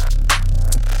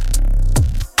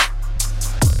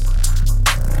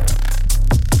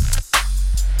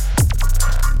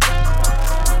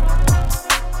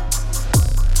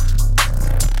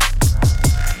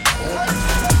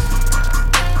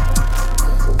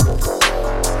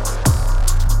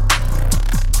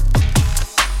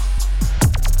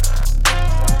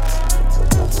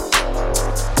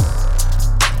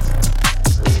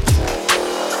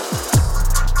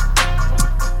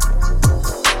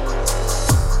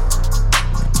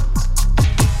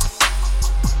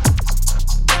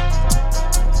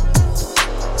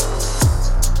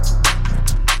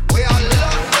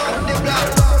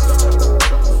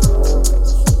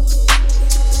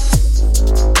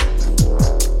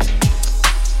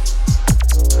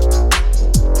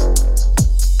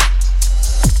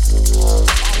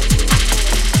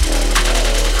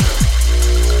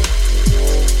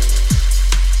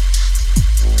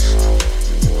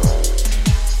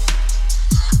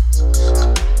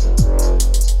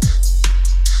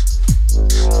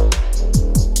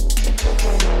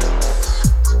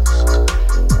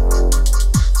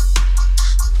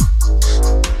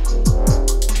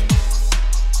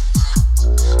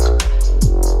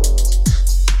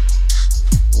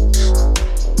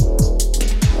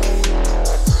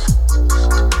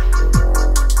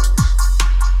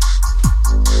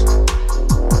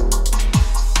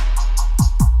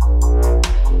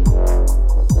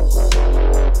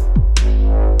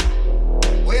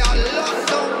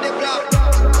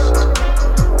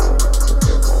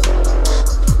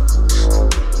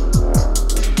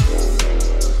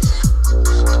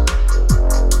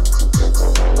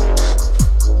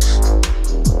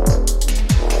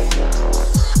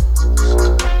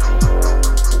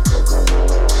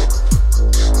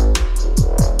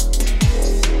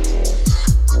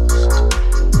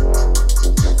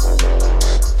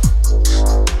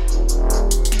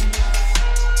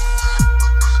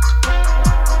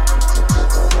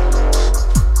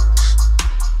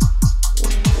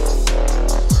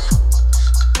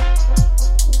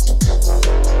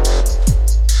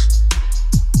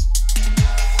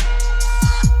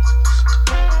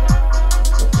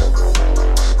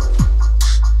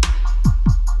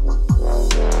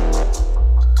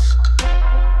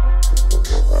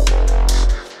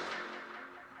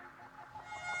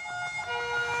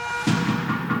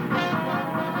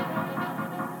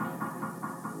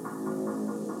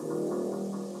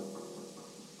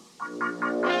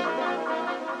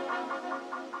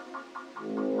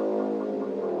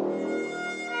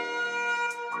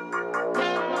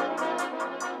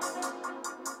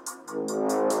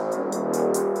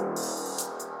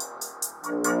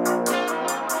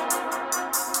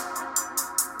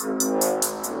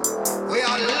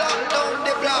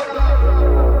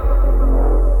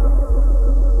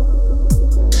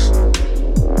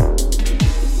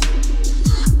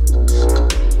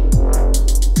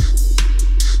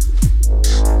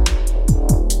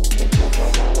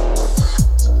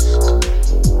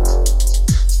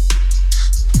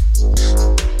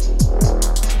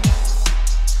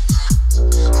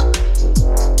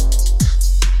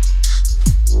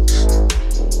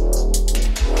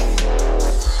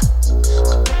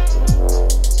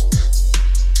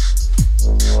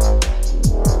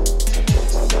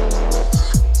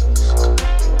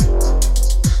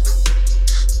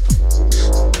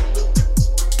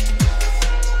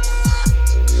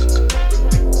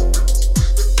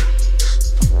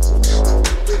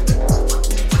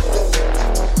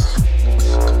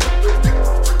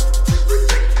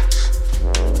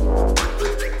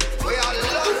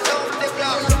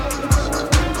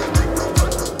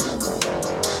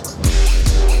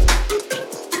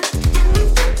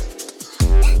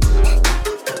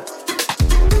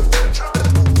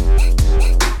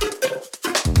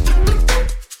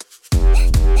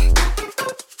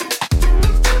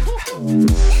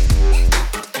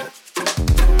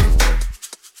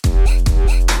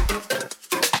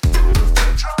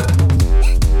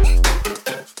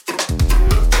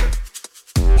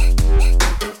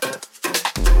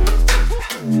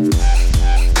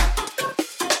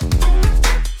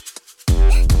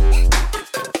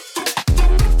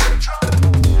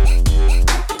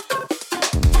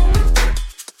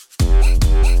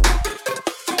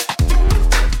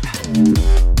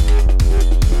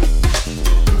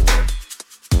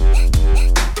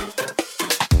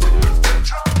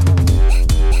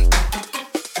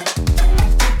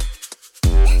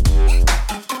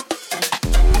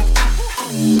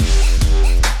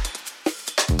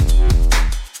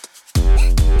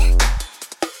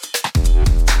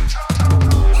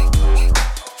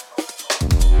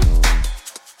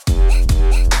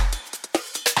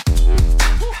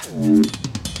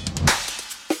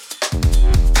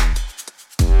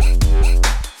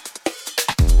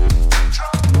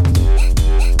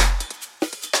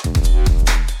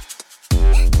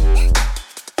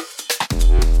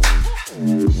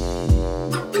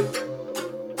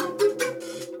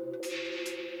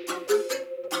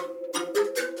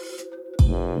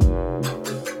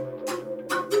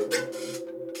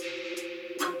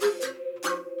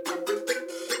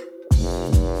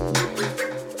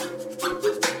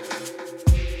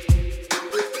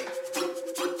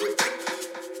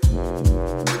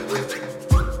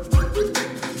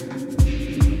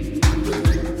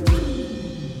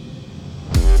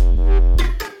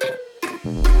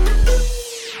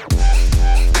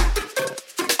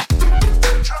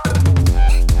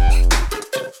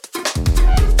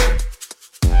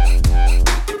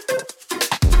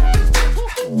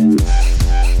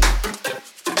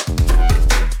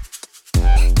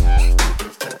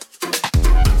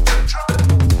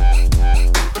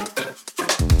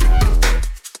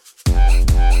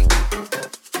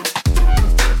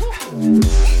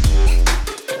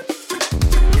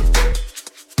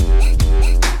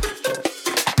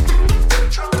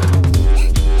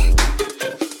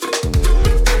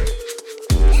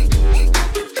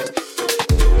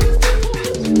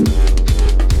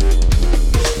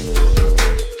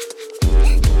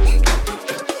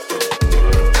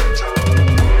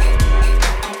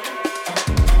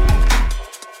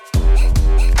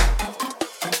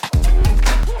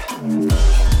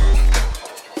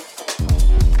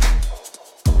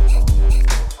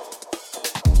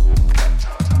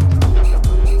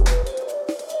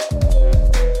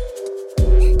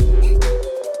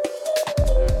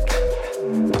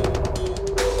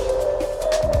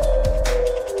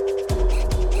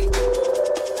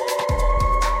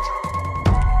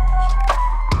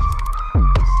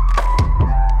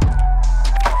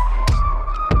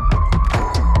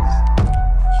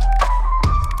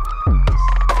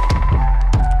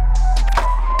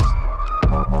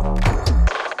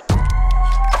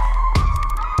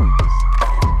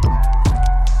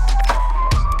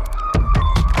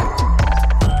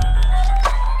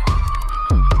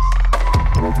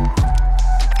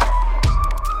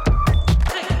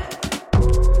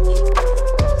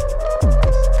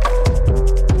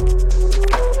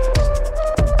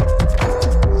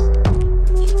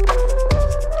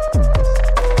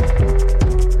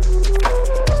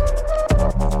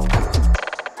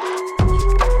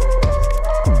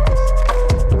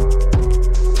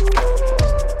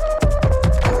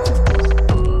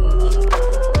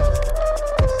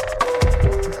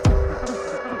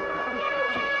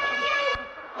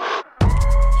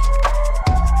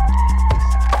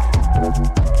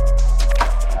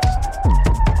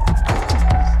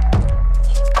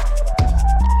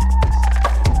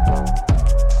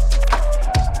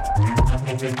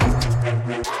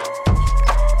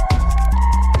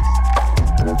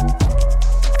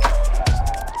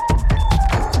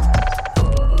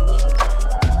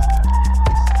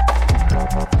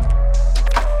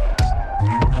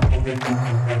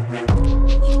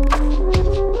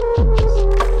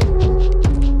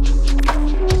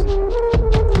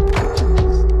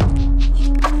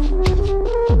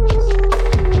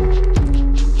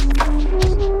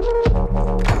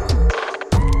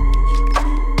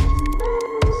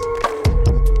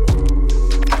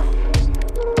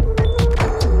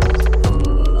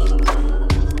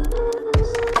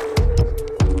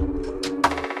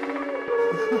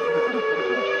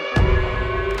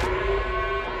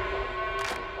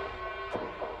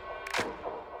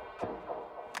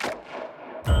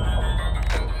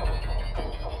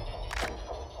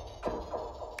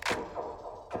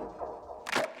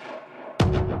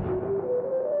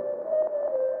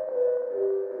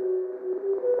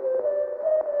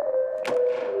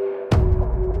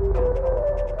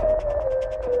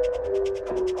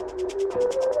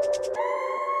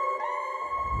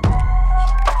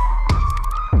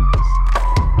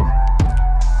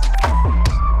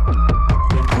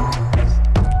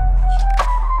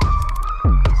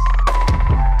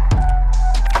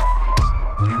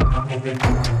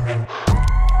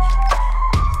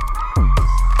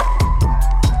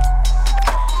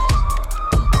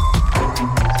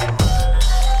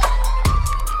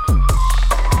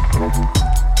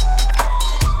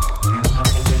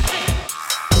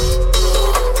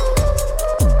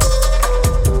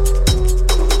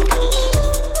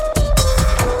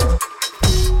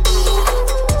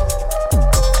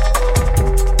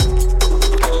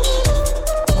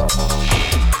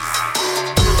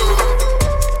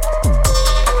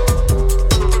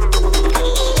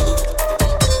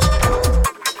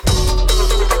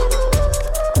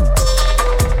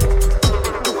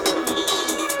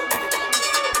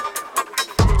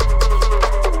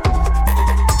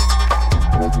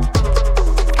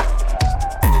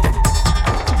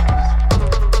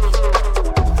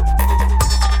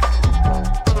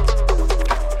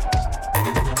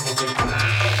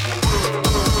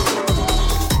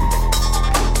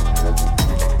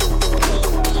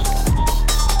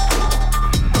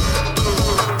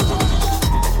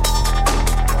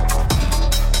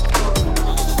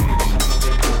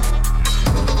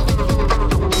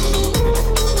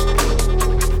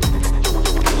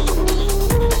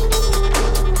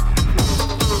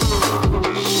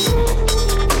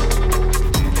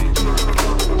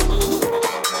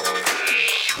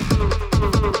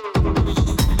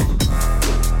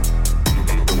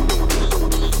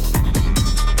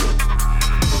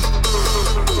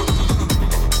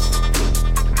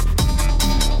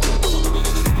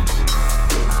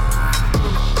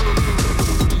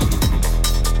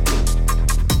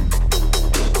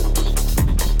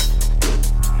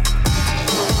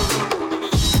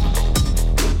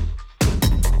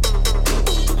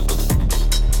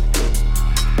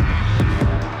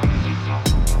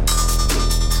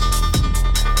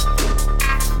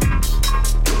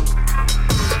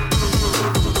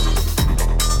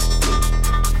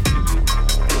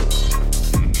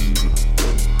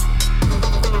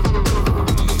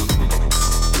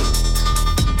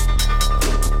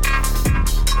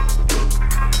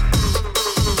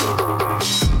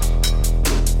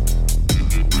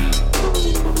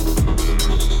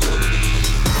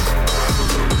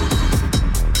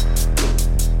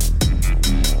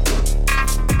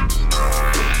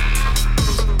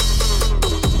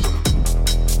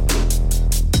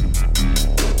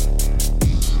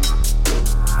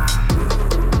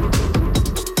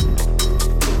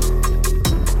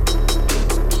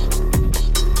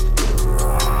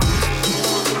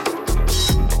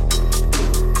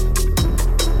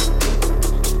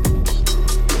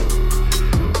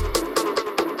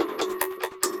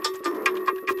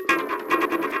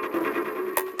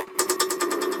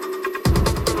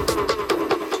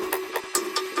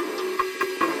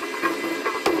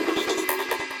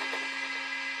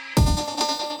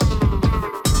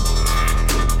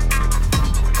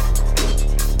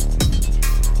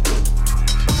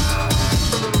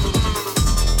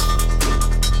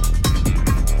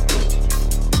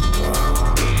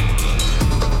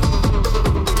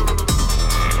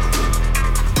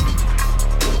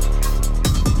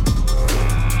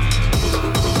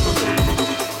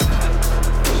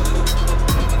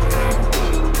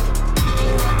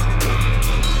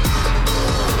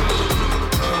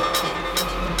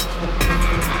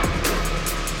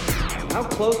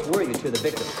 to the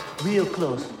victim. Real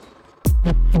close.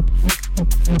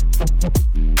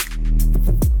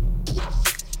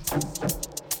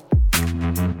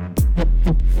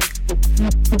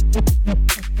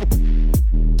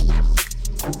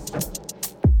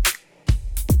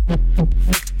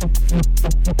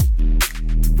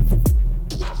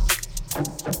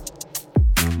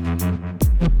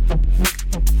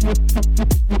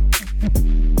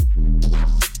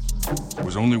 There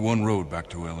was only one road back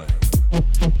to LA.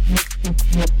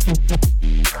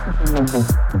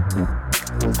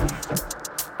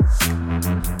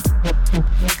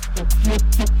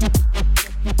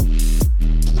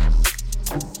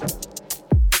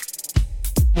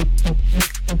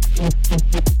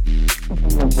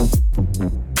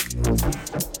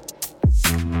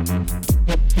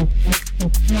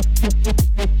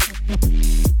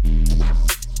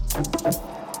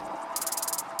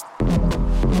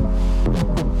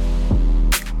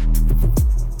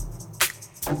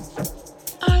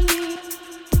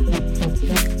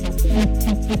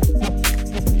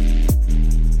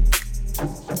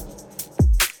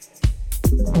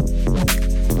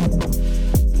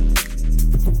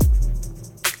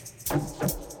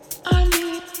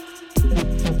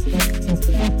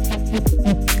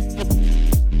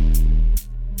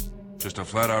 Just a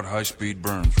flat-out high-speed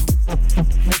burn.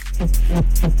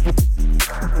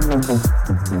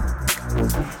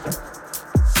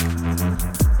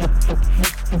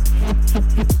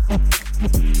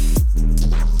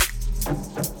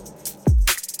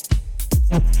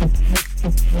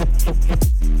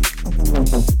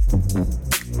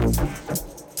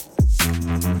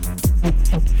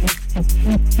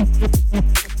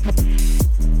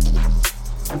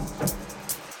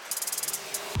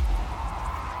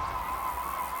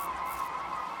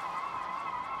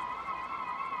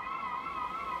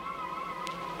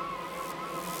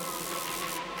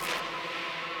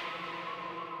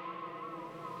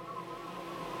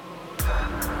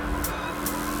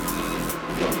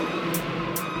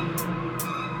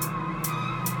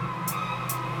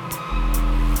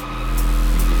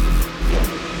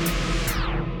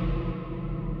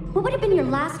 What would have been your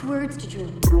last words to Drew?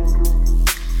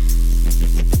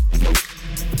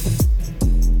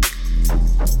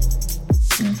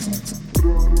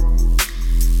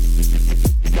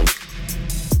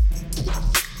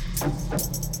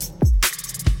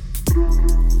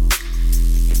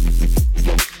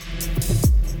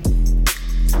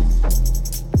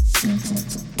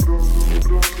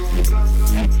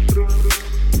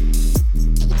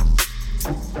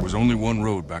 There was only one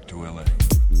road back to LA.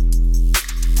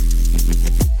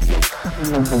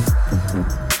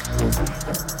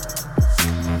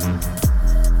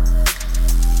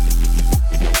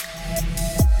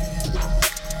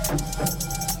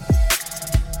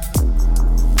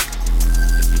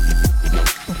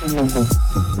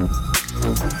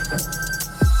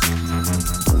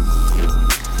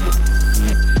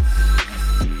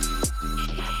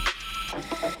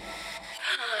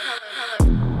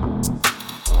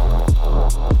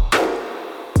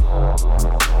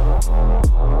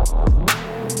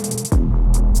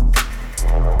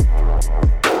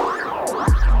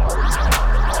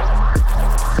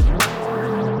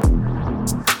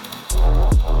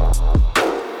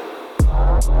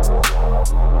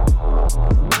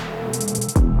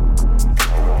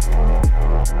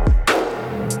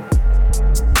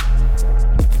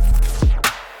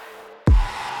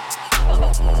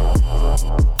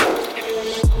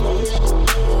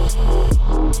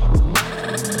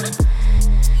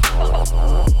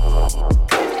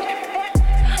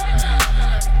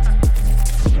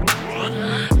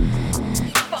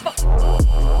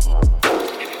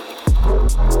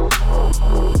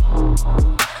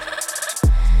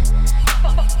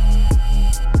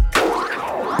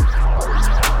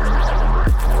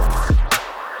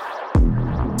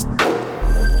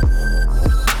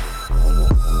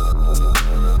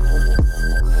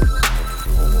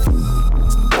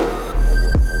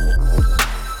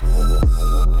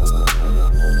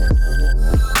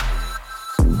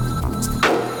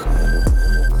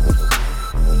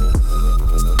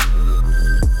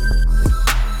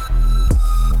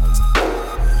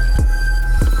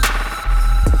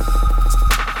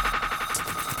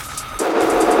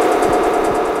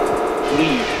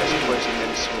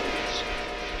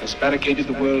 Barricaded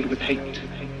the world with hate,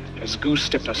 has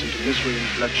goose-stepped us into misery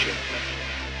and bloodshed.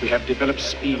 We have developed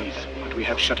speed, but we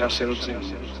have shut ourselves in.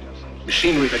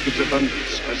 Machinery that gives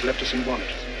abundance has left us in want.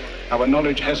 Our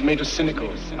knowledge has made us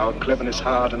cynical, our cleverness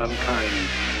hard and unkind.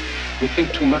 We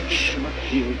think too much,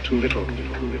 feel too little.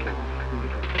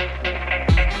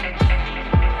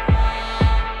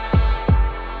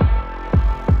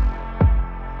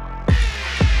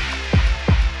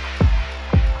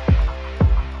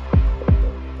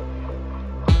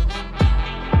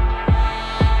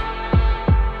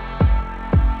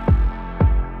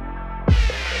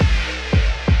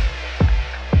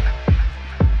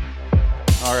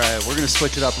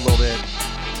 switch it up a little bit.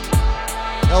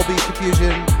 LB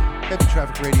Confusion, Heavy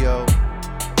Traffic Radio.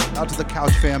 Out to the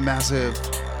Couch Fam Massive.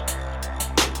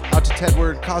 Out to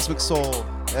Tedward, Cosmic Soul,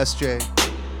 SJ.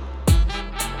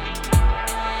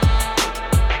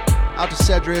 Out to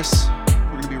Cedrus.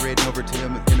 We're going to be raiding over to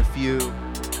him in a few.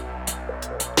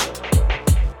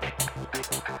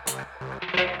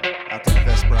 Out to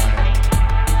FS Brian.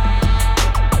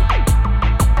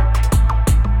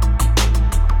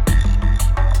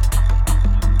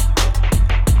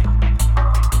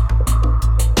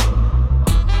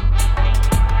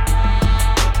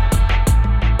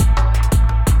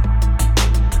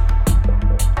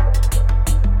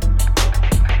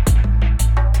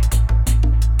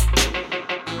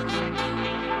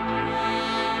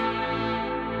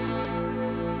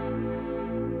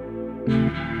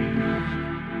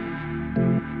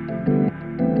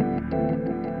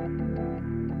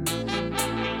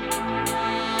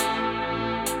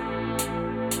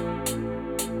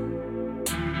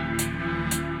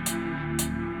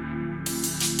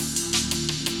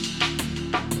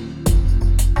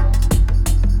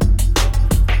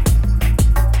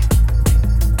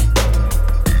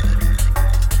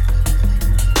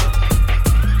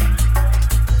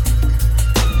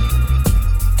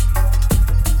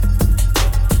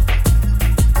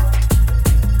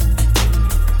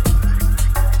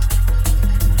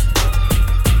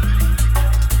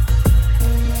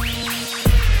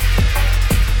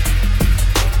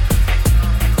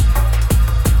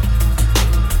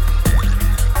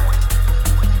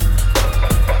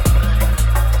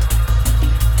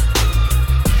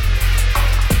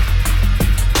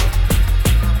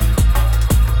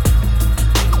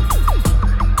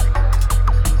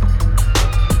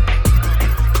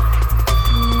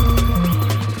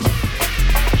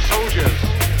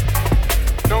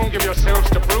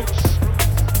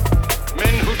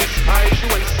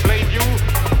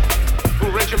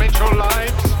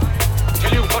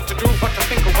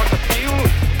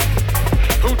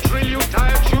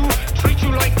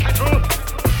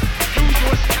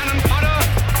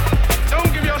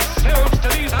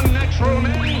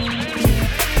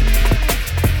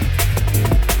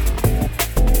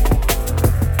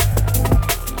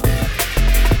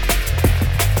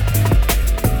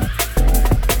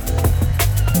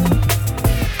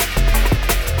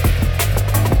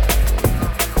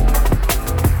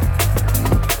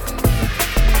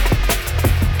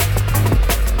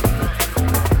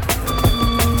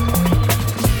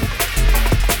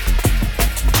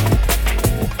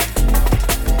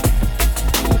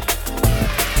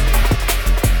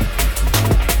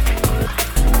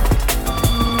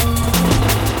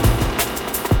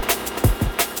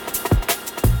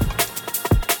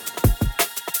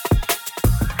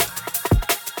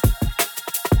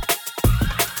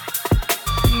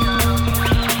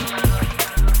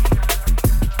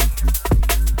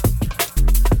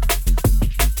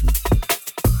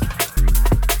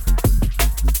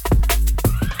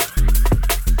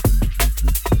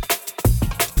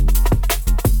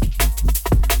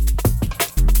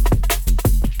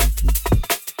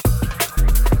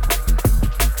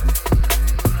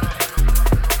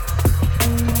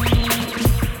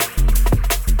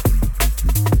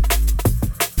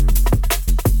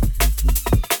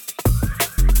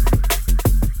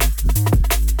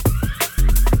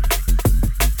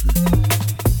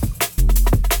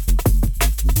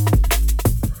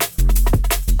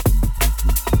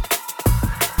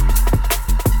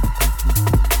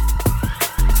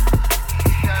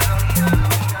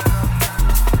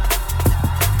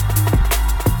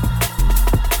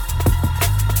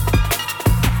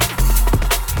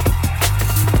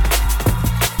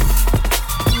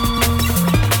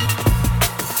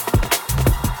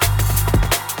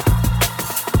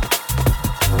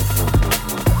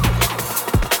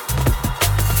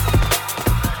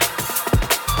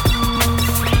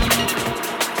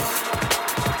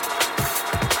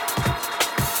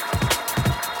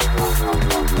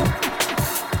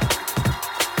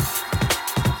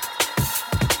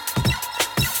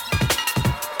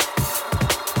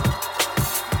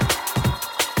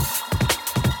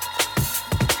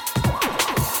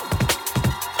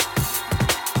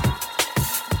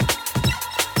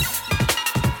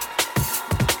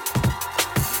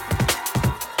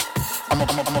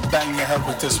 bang your head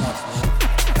with this one.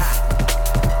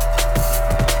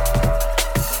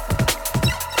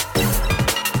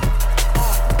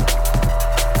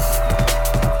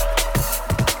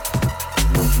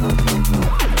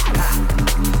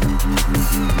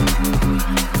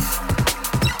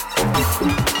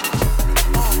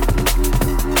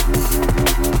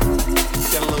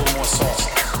 Get a little more sauce.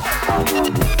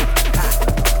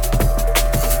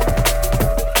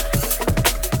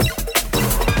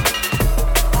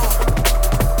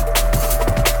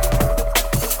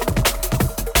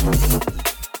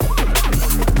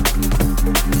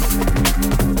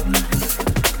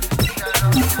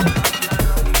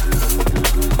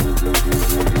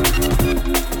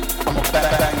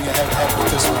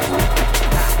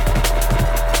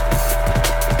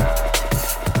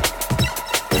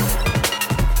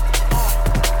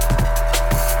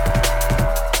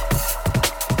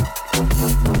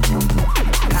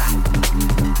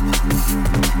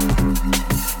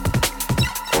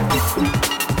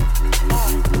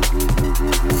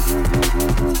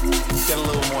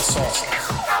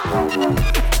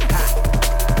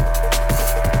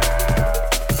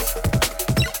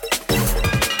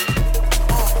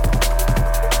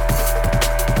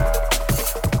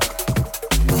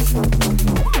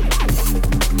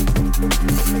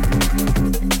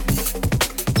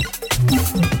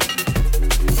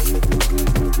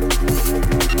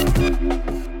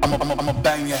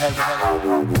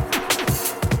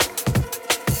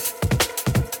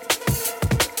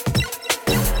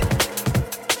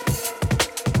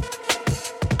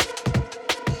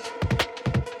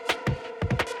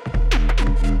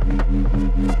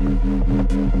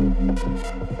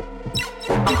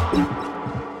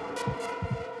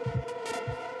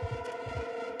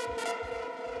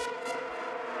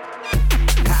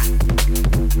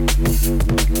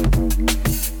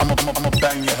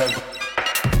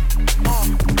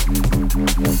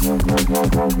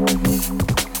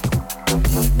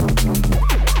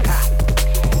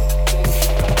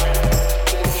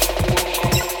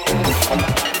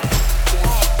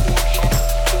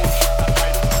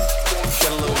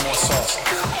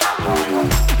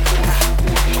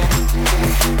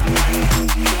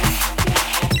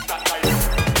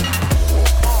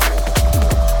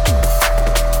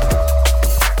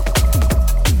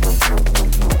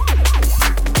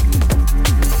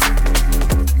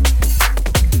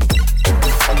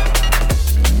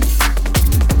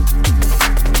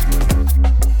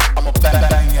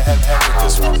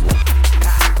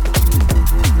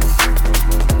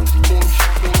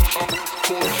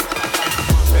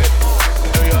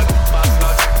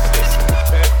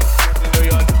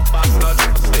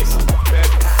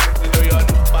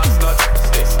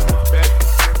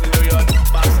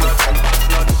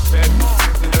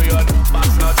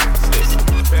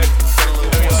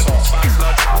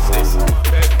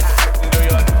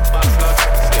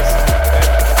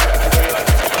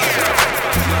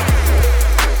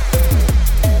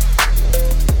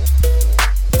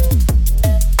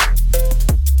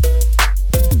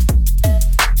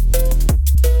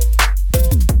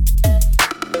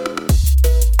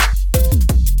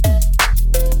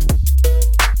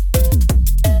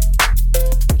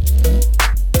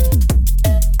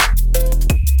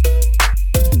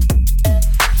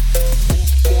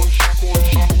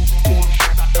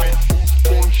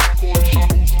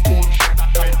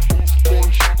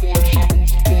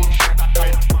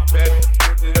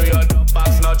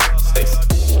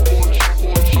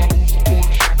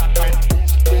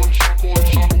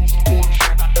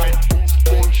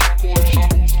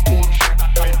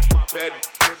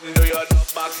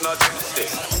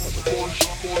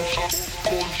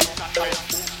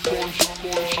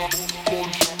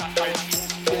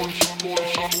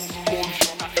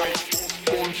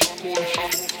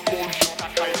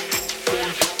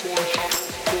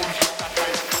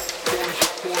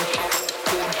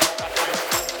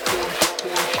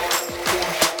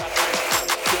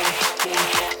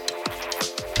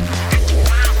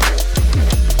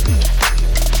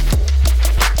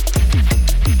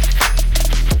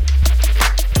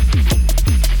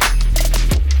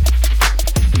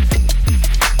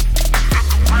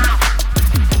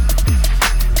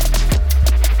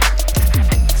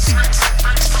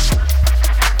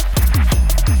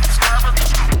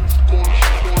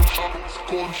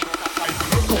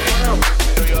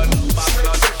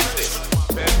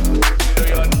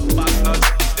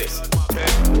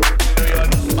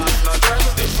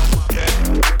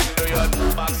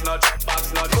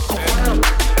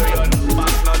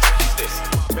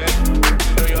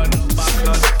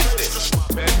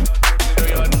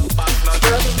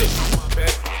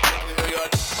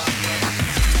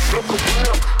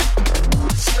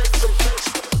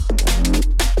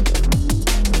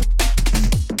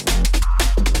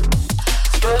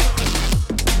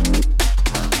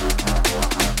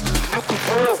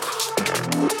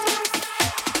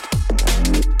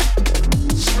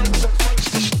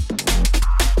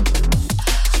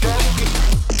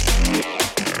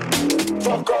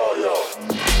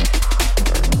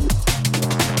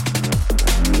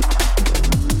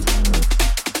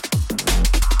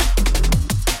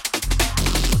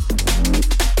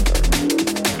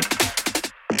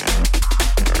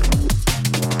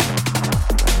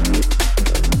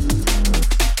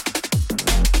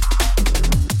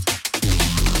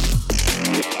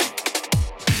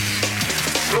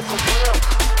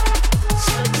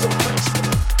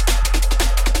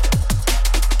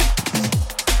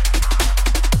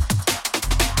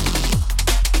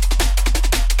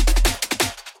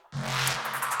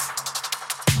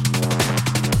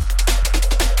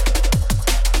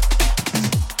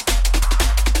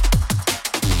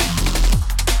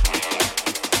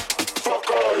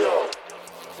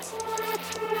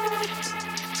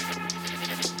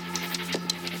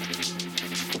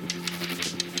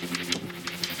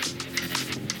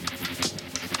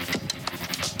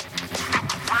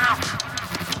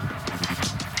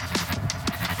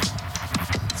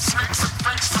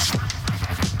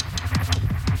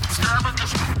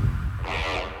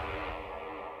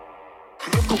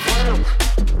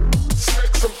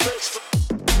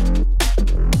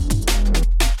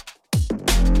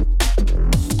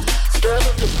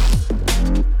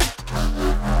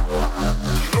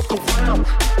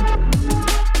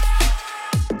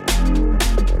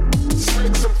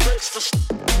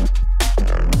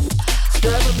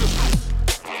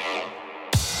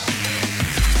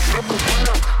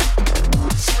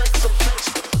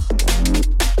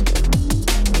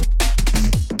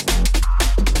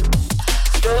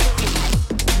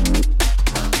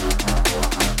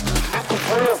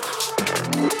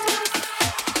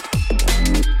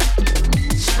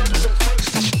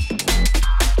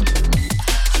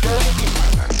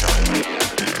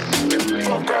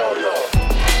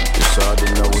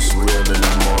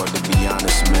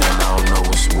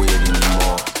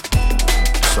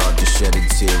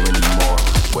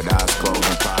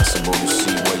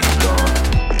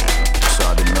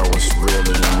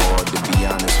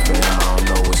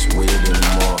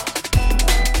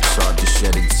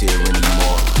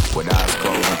 With eyes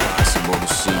closed, impossible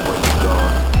to see where you're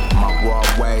going. My raw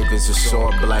wave is a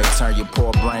sword blade. Turn your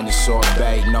poor brain to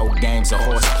sorbet. No games, a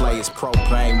horseplay is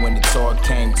propane. When the torque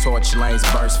came, torch lanes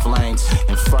burst flames.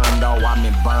 Inferno, I'm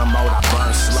in burn mode, I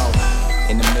burn slow.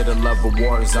 In the middle of a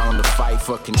war zone, to fight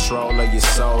for control of your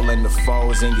soul and the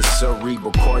foes in your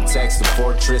cerebral cortex. The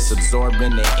fortress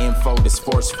absorbing the info that's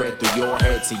force fed through your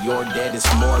head to your dead.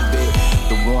 It's morbid.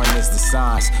 The warning is the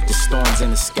signs, the storms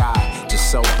in the sky.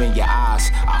 Just open your eyes.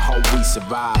 I hope we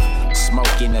survive.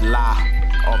 Smoking a lie.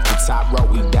 Off the top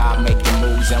rope, we die, making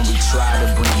moves, and we try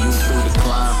to bring you through the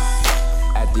climb.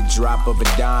 At the drop of a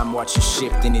dime, watch you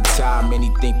shifting in time. Many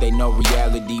think they know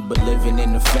reality, but living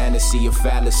in a fantasy, a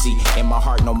fallacy. In my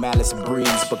heart, no malice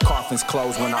breathes, but coffins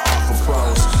close when I offer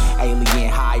pros. Alien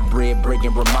hybrid,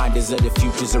 bringing reminders of the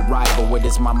future's arrival. Where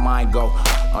does my mind go?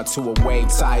 Onto a wave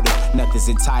title. Nothing's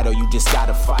entitled, you just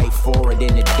gotta fight for it.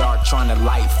 In the dark, trying to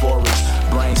light forage.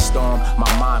 Brainstorm,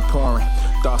 my mind pouring.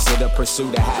 Thoughts of the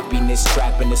pursuit of happiness,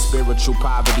 trapping the spiritual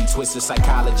poverty, twisted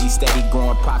psychology, steady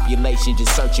growing population,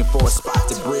 just searching for a spot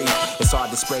to breathe. It's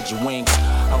hard to spread your wings,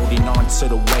 holding on to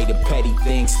the weight of petty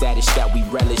things, status that we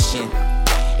relish in.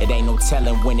 It ain't no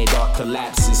telling when it all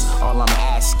collapses. All I'm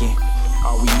asking,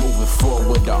 are we moving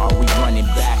forward or are we running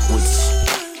backwards?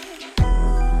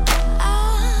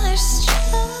 I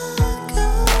struggle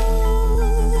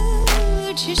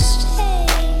to stay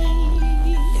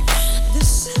the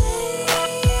same.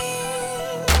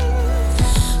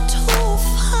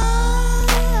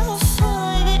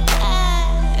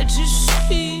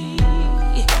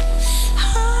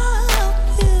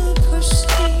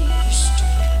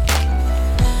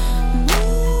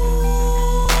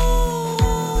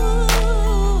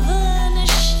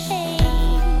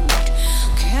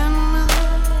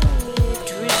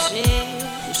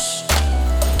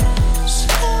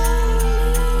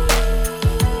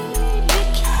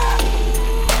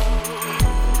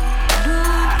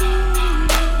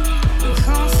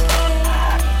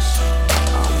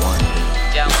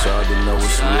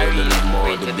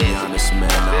 To be honest, man,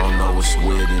 I don't know what's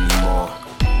weird anymore.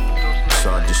 It's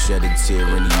hard to shed a tear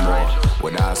anymore.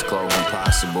 With eyes closed,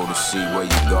 impossible to see where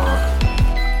you're going.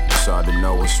 It's hard to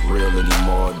know what's real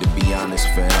anymore. To be honest,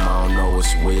 fam, I don't know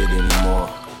what's weird anymore.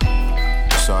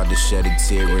 It's hard to shed a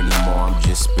tear anymore. I'm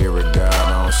just spirit God,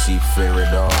 I don't see fear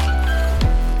at all.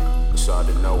 It's hard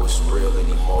to know what's real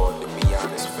anymore. To be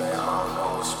honest, fam, I don't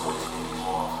know what's weird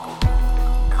anymore.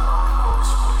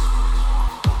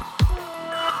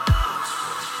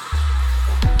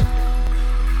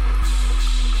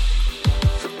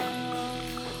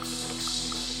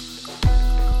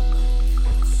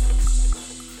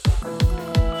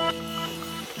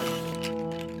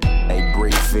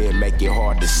 Fear make it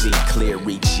hard to see clear.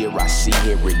 Each year I see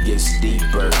here it gets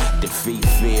deeper. Defeat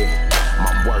fear,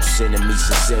 my worst enemy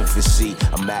since infancy.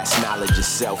 Amass knowledge of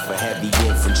self for heavy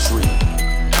infantry.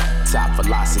 Top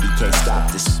velocity can't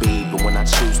stop the speed, but when I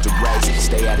choose to race,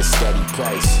 stay at a steady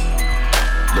pace.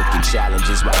 Looking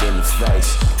challenges right in the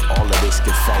face. All of this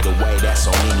can fade away, that's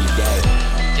on any day.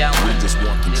 We just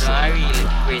want control.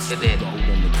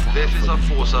 Death is a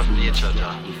force of nature,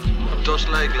 just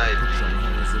like lightning.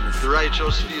 The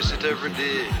righteous face it every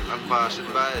day and pass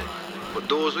it by, but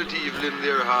those with evil in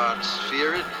their hearts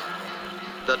fear it.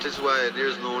 That is why there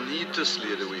is no need to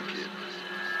slay the wicked.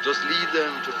 Just lead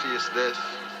them to face death,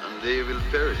 and they will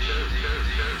perish.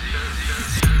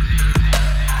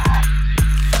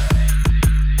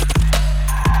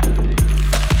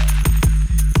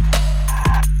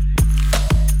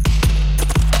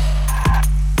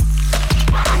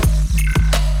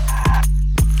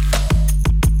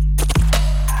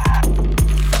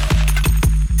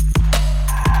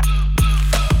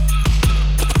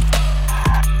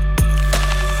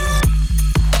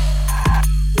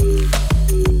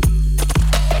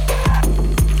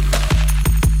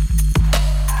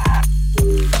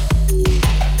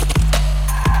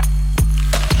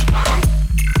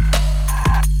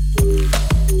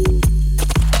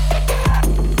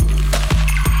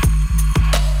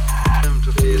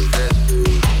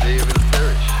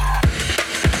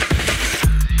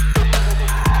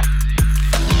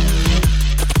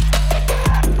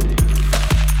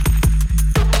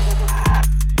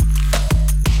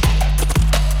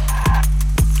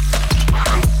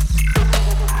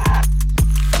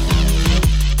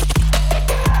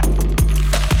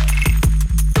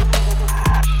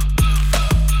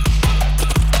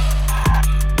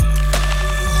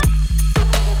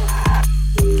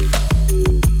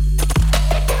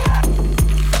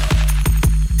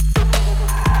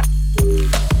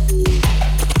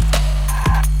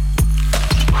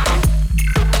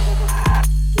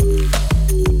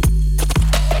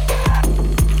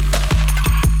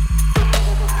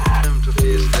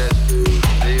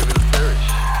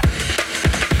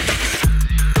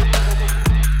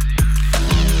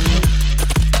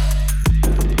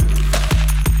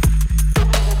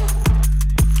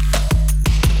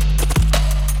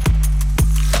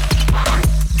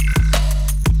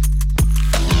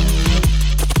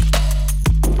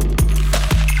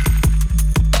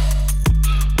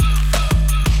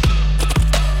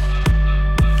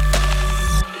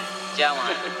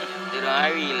 I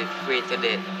really afraid to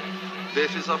death.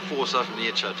 Death is a force of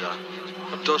nature, Jah.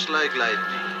 But just like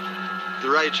lightning, the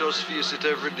righteous face it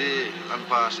every day and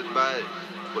pass it by.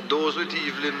 But those with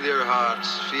evil in their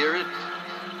hearts fear it.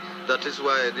 That is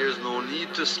why there is no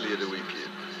need to slay the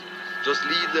wicked. Just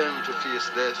lead them to face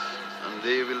death, and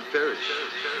they will perish.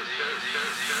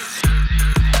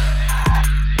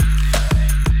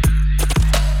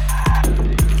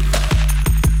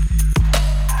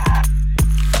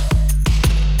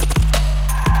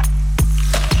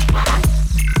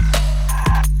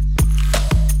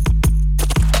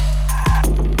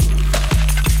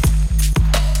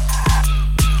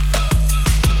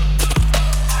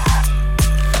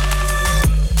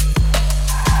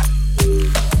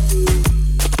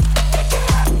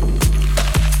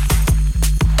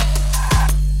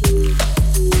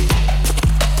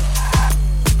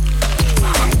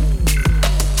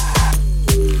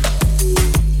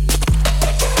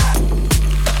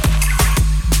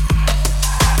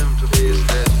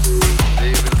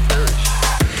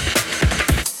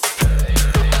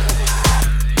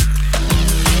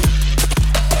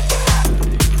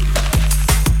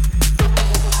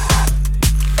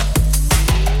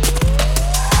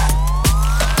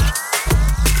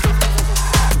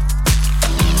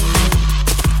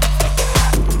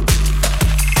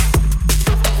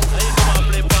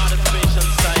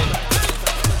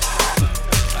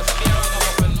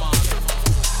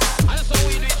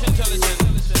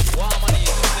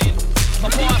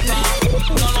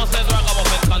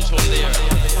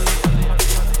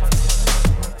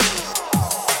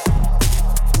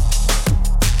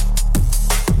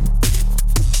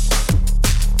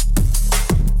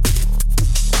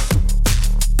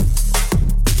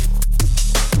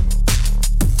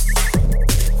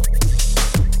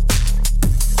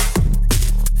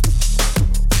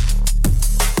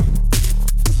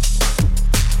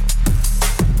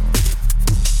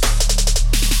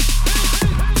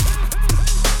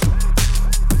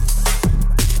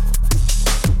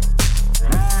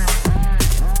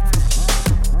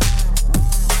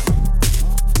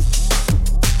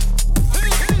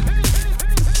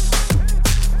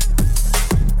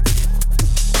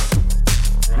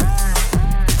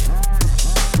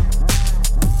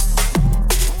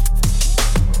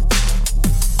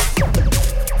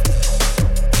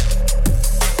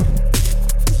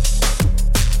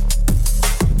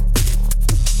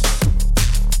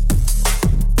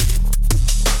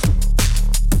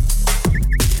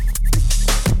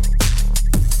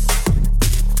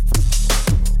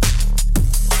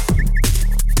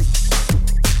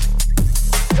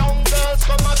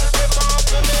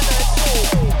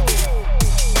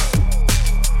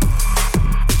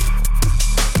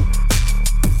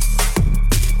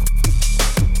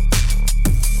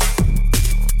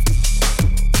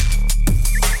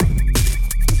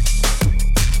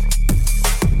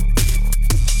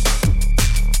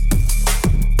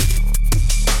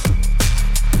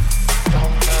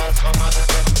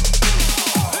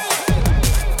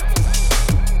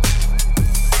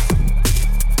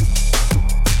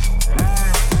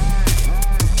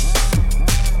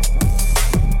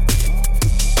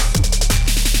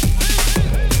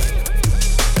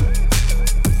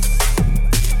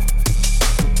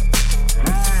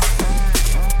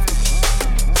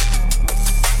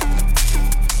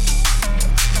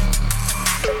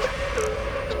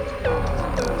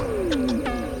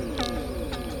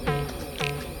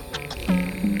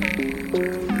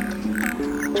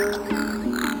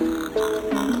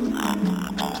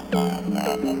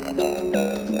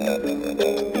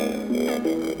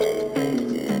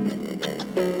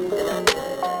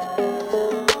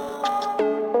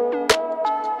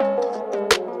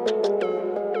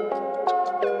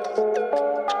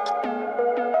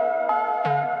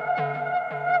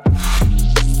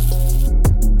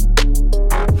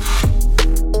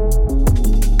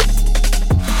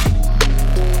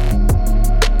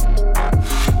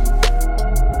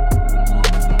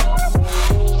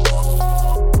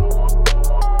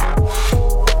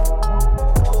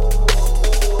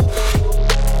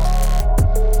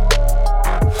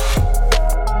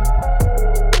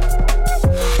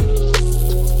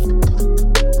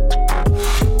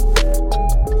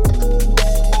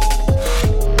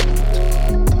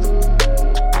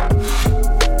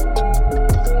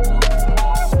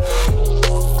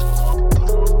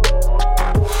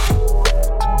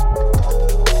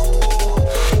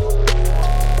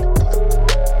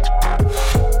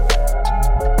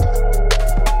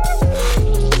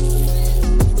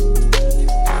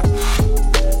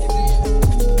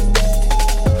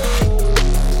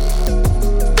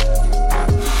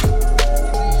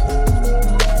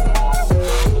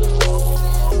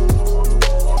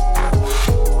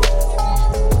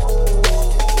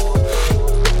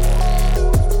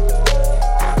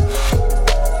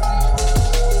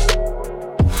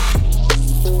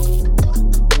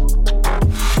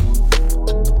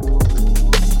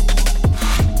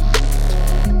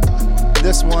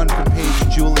 this one from Paige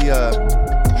Julia,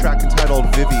 track entitled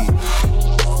Vivi.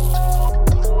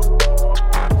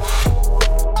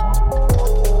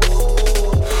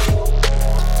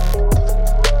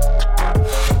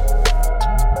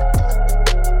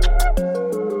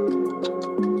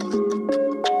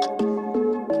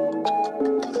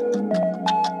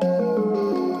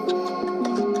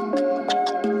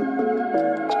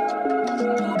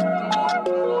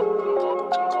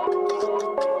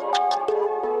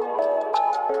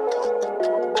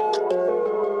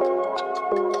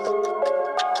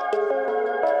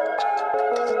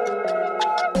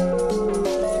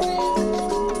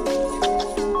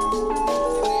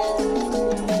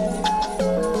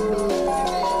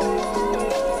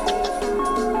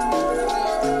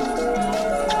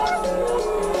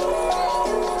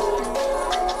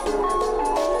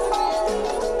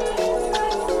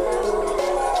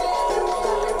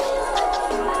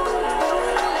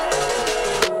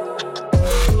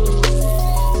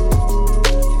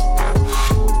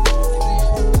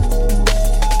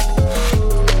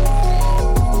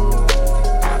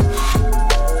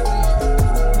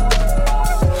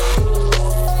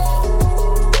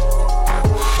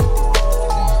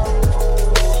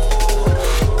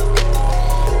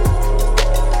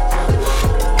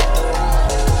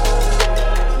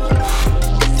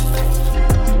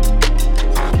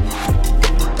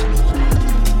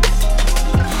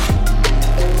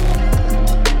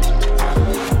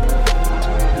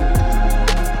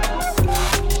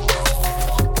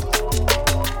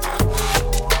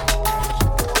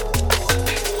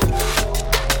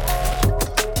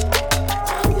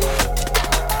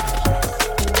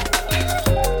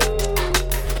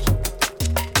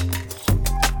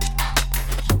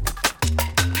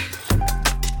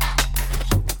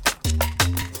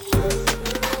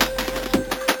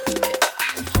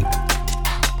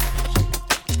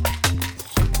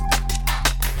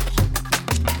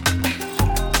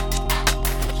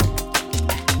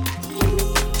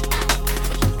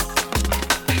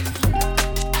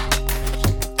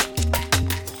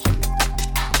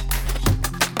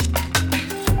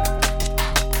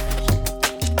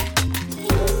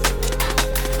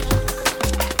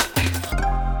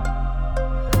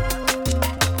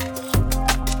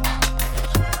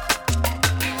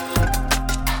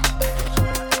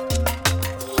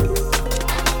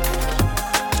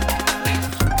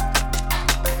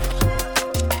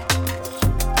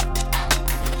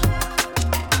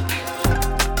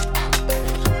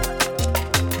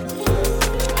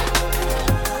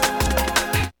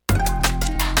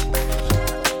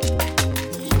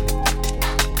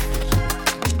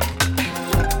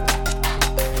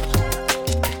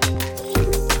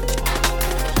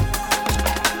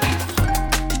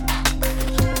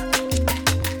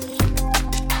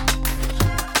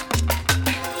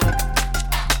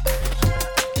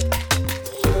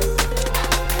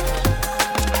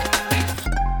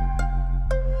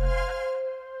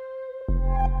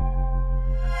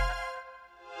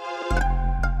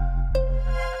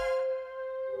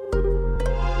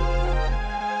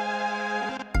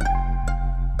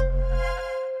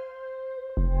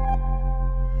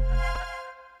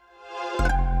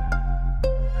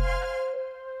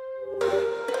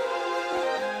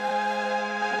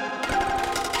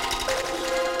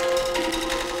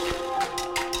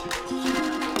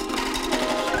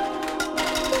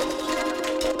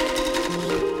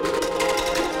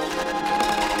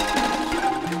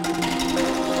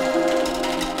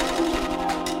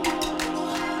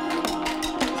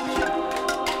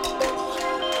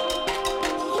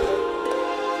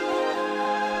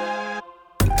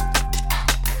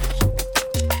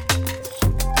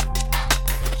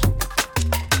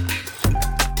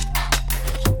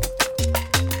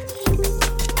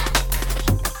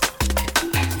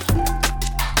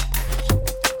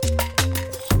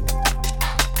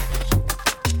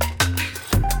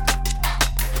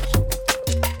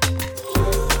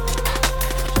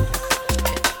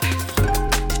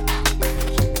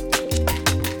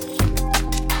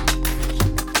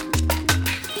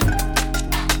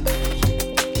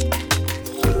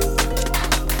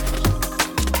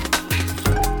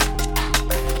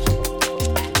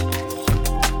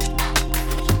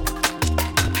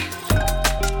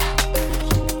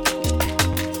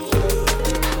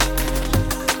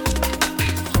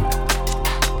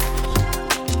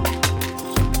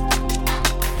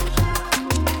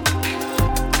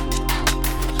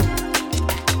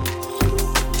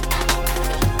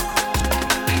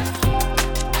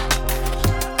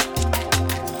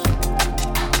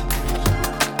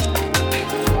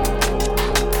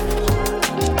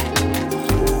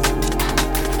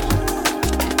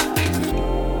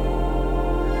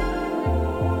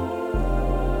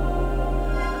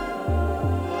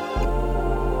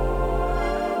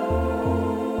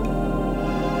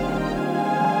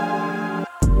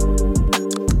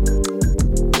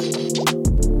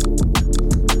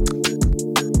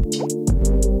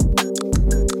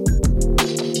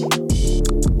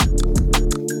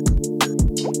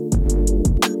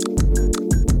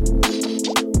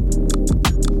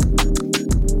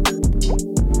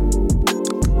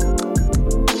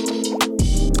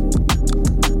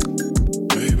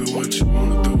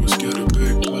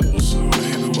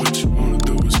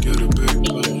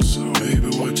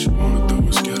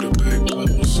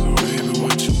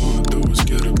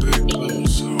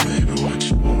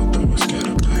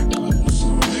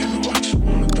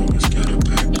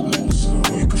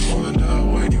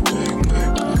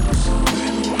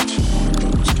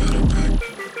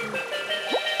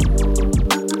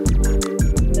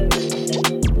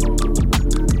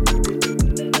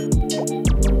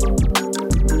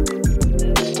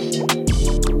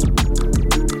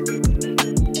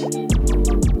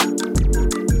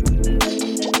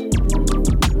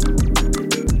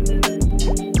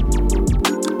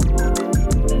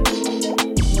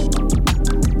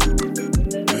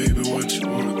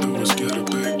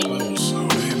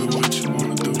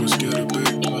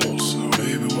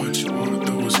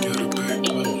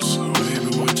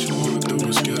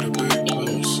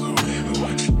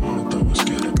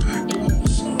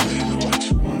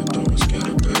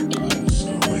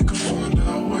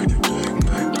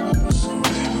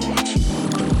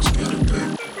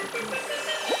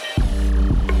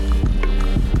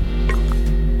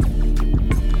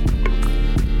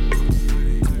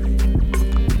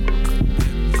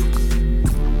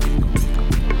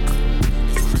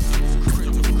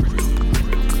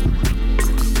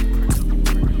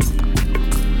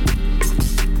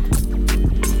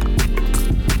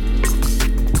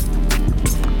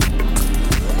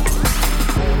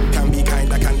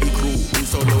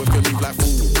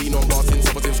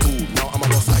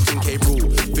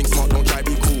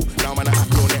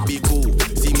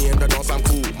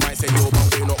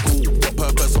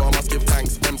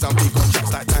 some big on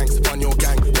tracks like tanks. Run your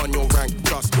gang, run your rank.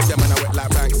 Trust them and I wet like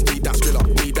ranks. Need that skrilla,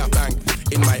 need that bang.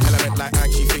 In my element like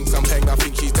Hank, she thinks I'm peng, I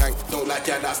think she's dank. Don't like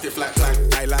y'all that stiff like plank.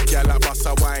 I like y'all that bust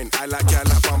a wine. I like y'all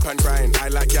that bump and grind. I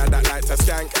like y'all that like to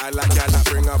skank. I like y'all that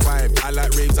bring a vibe. I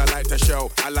like raves, I like to show.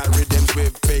 I like rhythms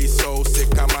with bass, so sick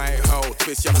I might hold.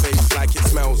 Twist your face like it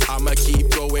smells. I'ma keep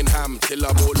going ham till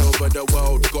I'm all over the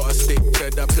world. Gotta stick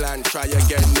to the plan, try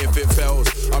again if it fails.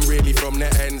 I'm really from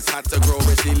the ends, had to grow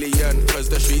resilient. Cause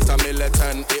the streets are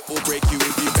militant, it will break you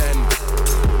if you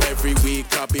bend. Every week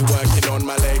I'll be working on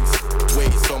my legs.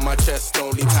 Weights on my chest,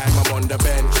 only time I'm on the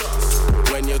bench.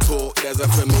 When you talk, there's a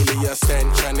familiar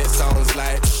stench, and it sounds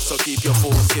like, so keep your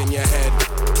thoughts in your head.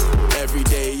 Every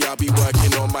day I'll be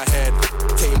working on my head.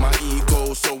 Take my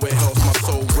ego so it helps my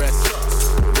soul rest.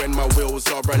 When my wheels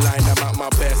are aligned, I'm at my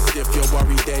best. If you're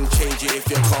worried, then change it. If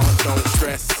you can't, don't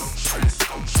stress. Don't stress,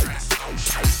 don't stress, don't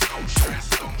stress, don't stress,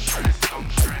 don't stress, don't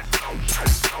stress, don't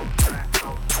stress, don't stress.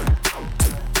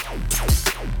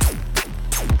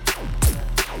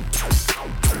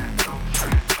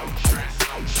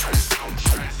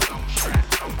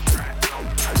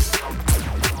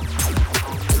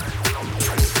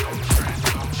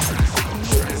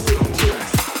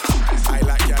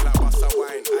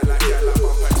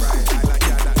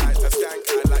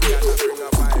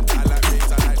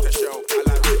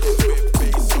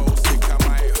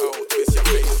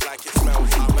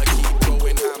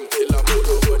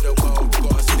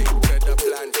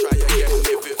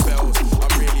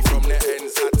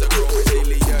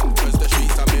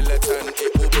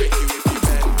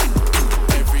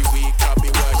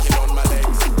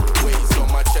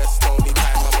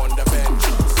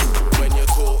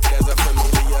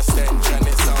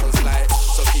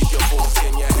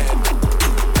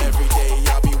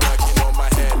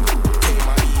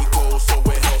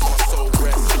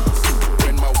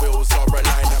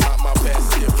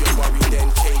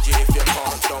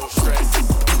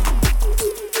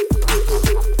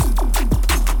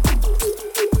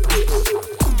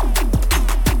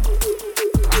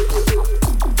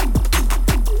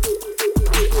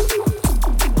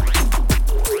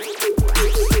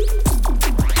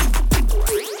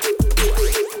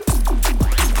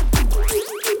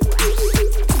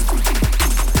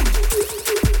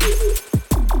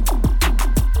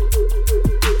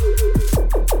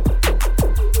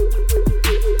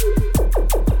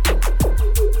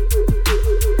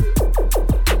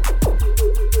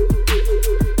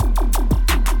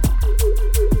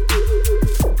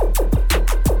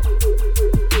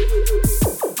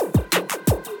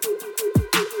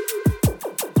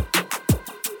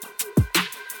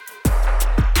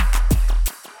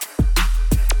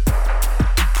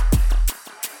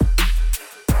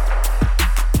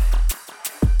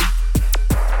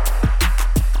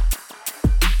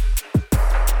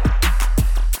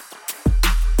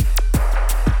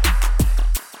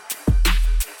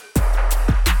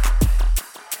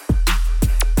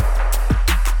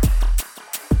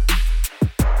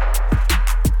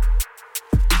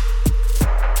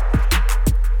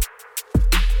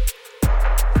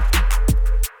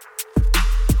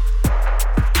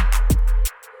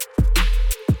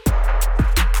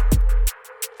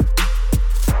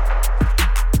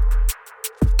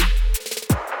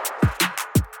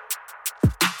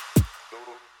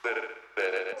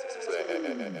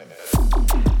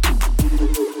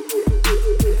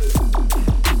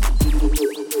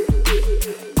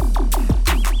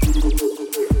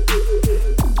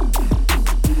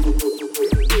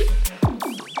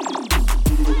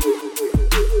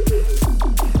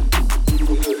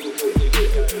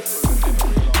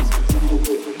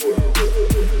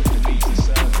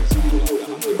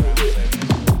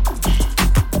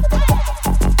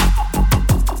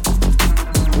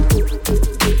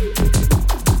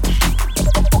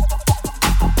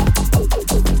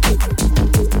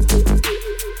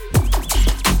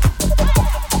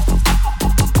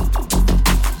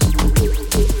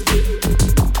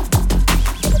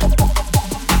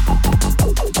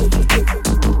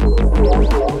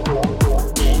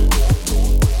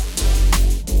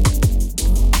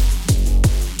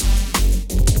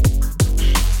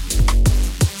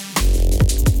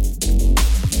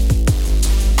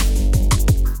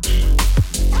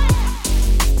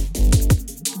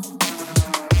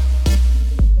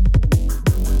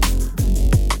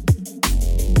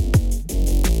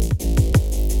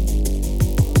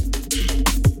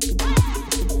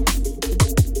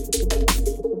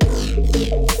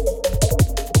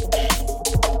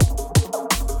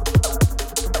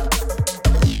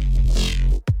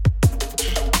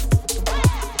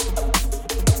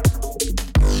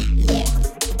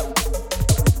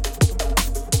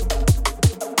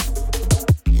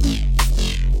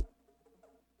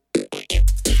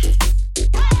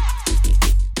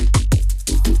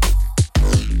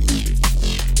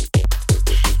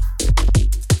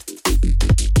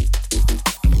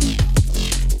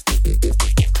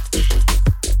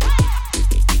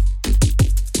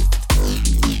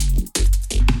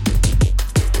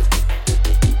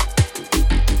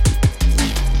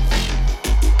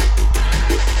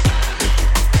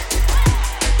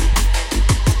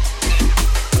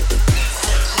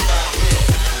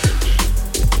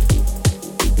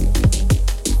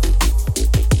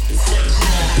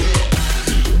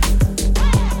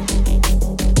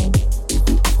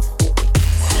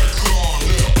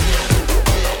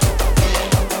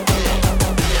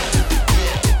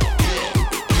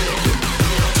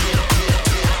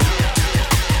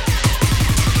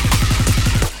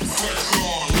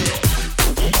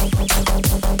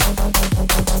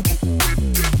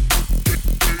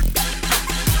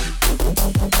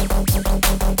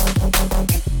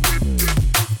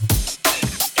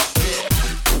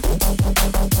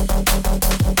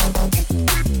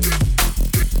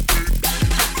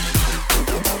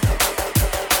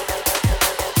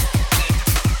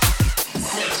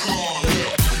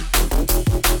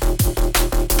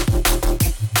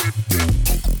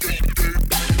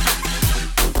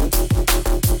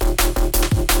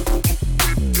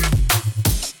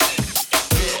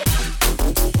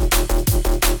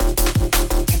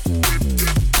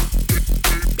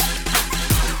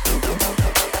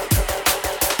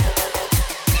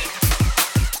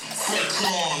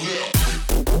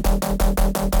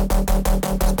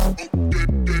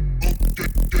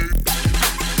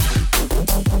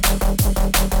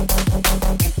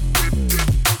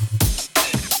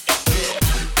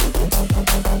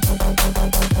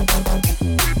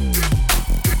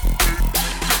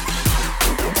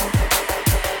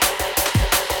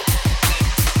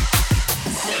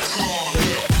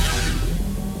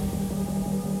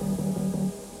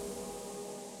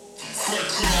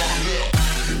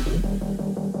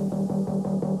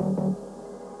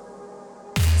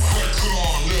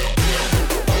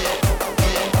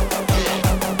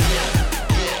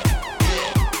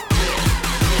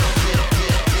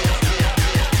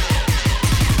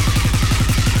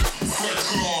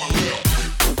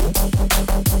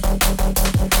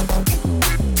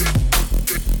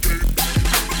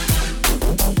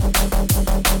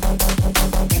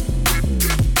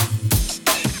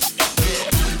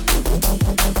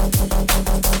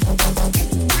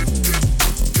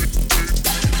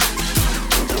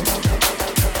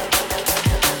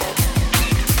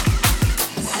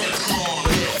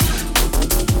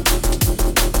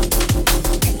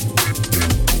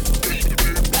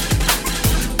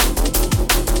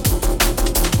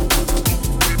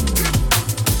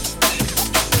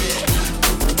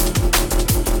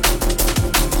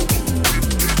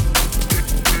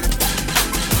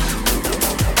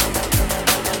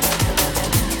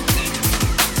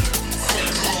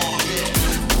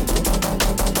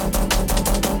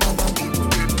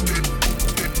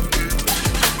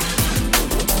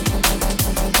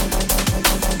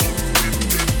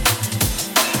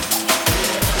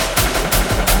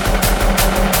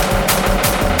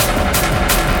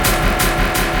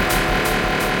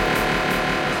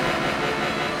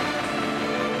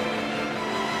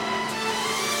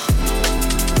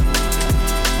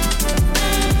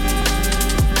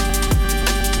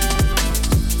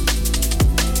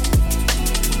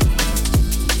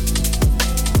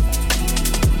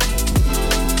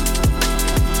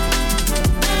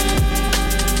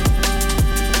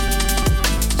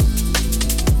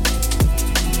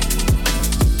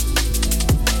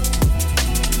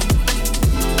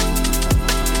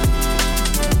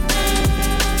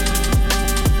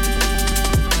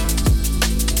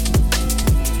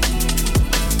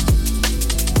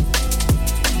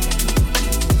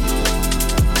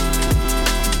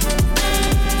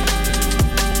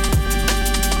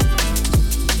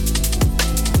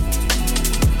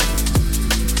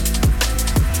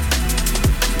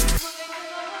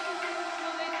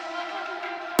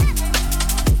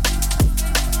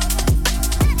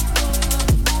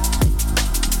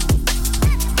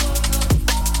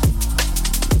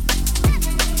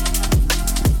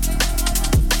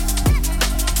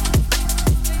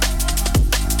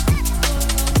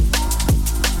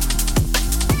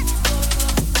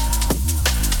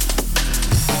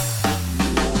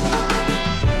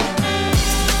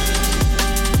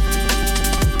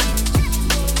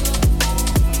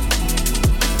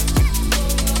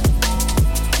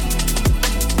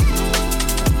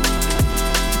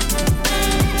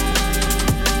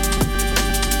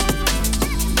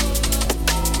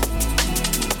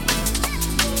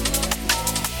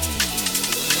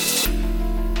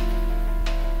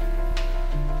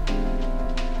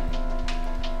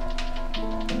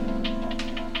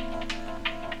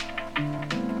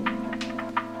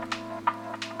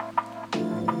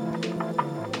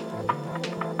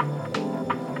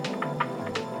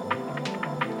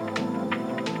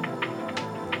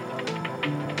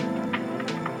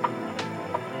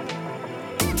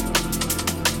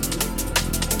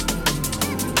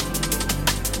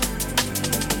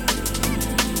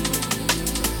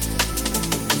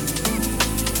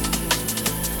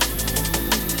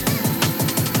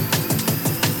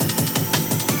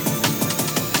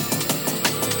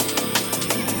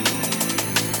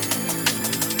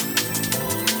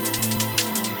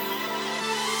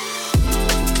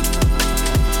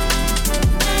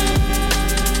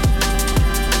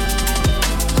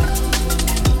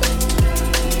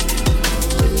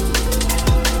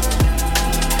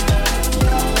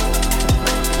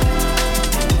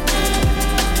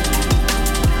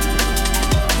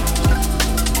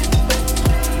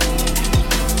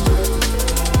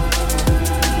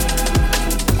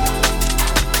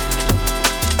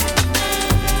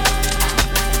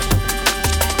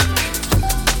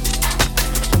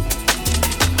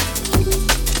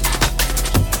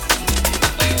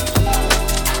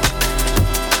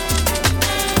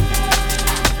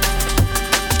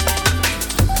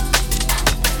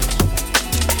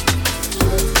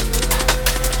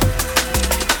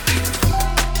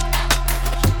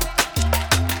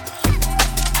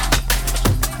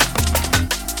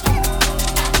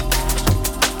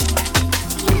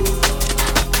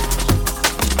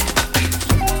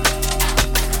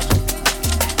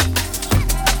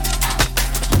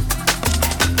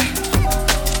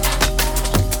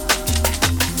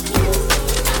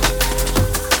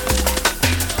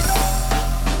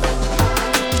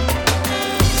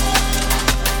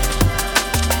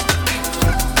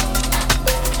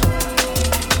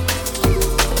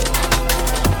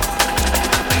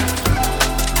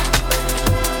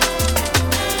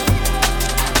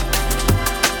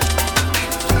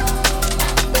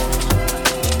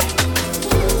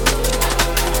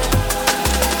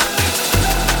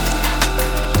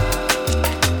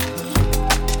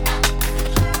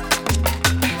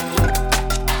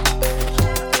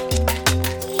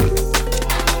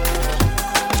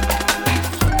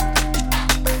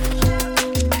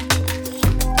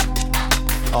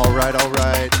 All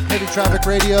right. Heavy Traffic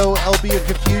Radio, LB and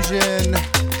Konfusion.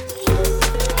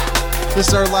 This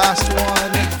is our last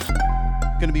one.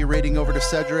 Going to be raiding over to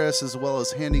Cedrus as well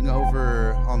as handing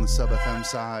over on the Sub FM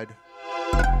side.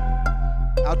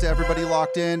 Out to everybody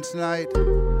locked in tonight.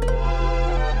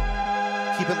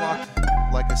 Keep it locked,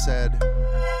 like I said.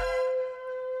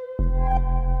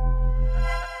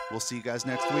 We'll see you guys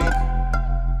next week.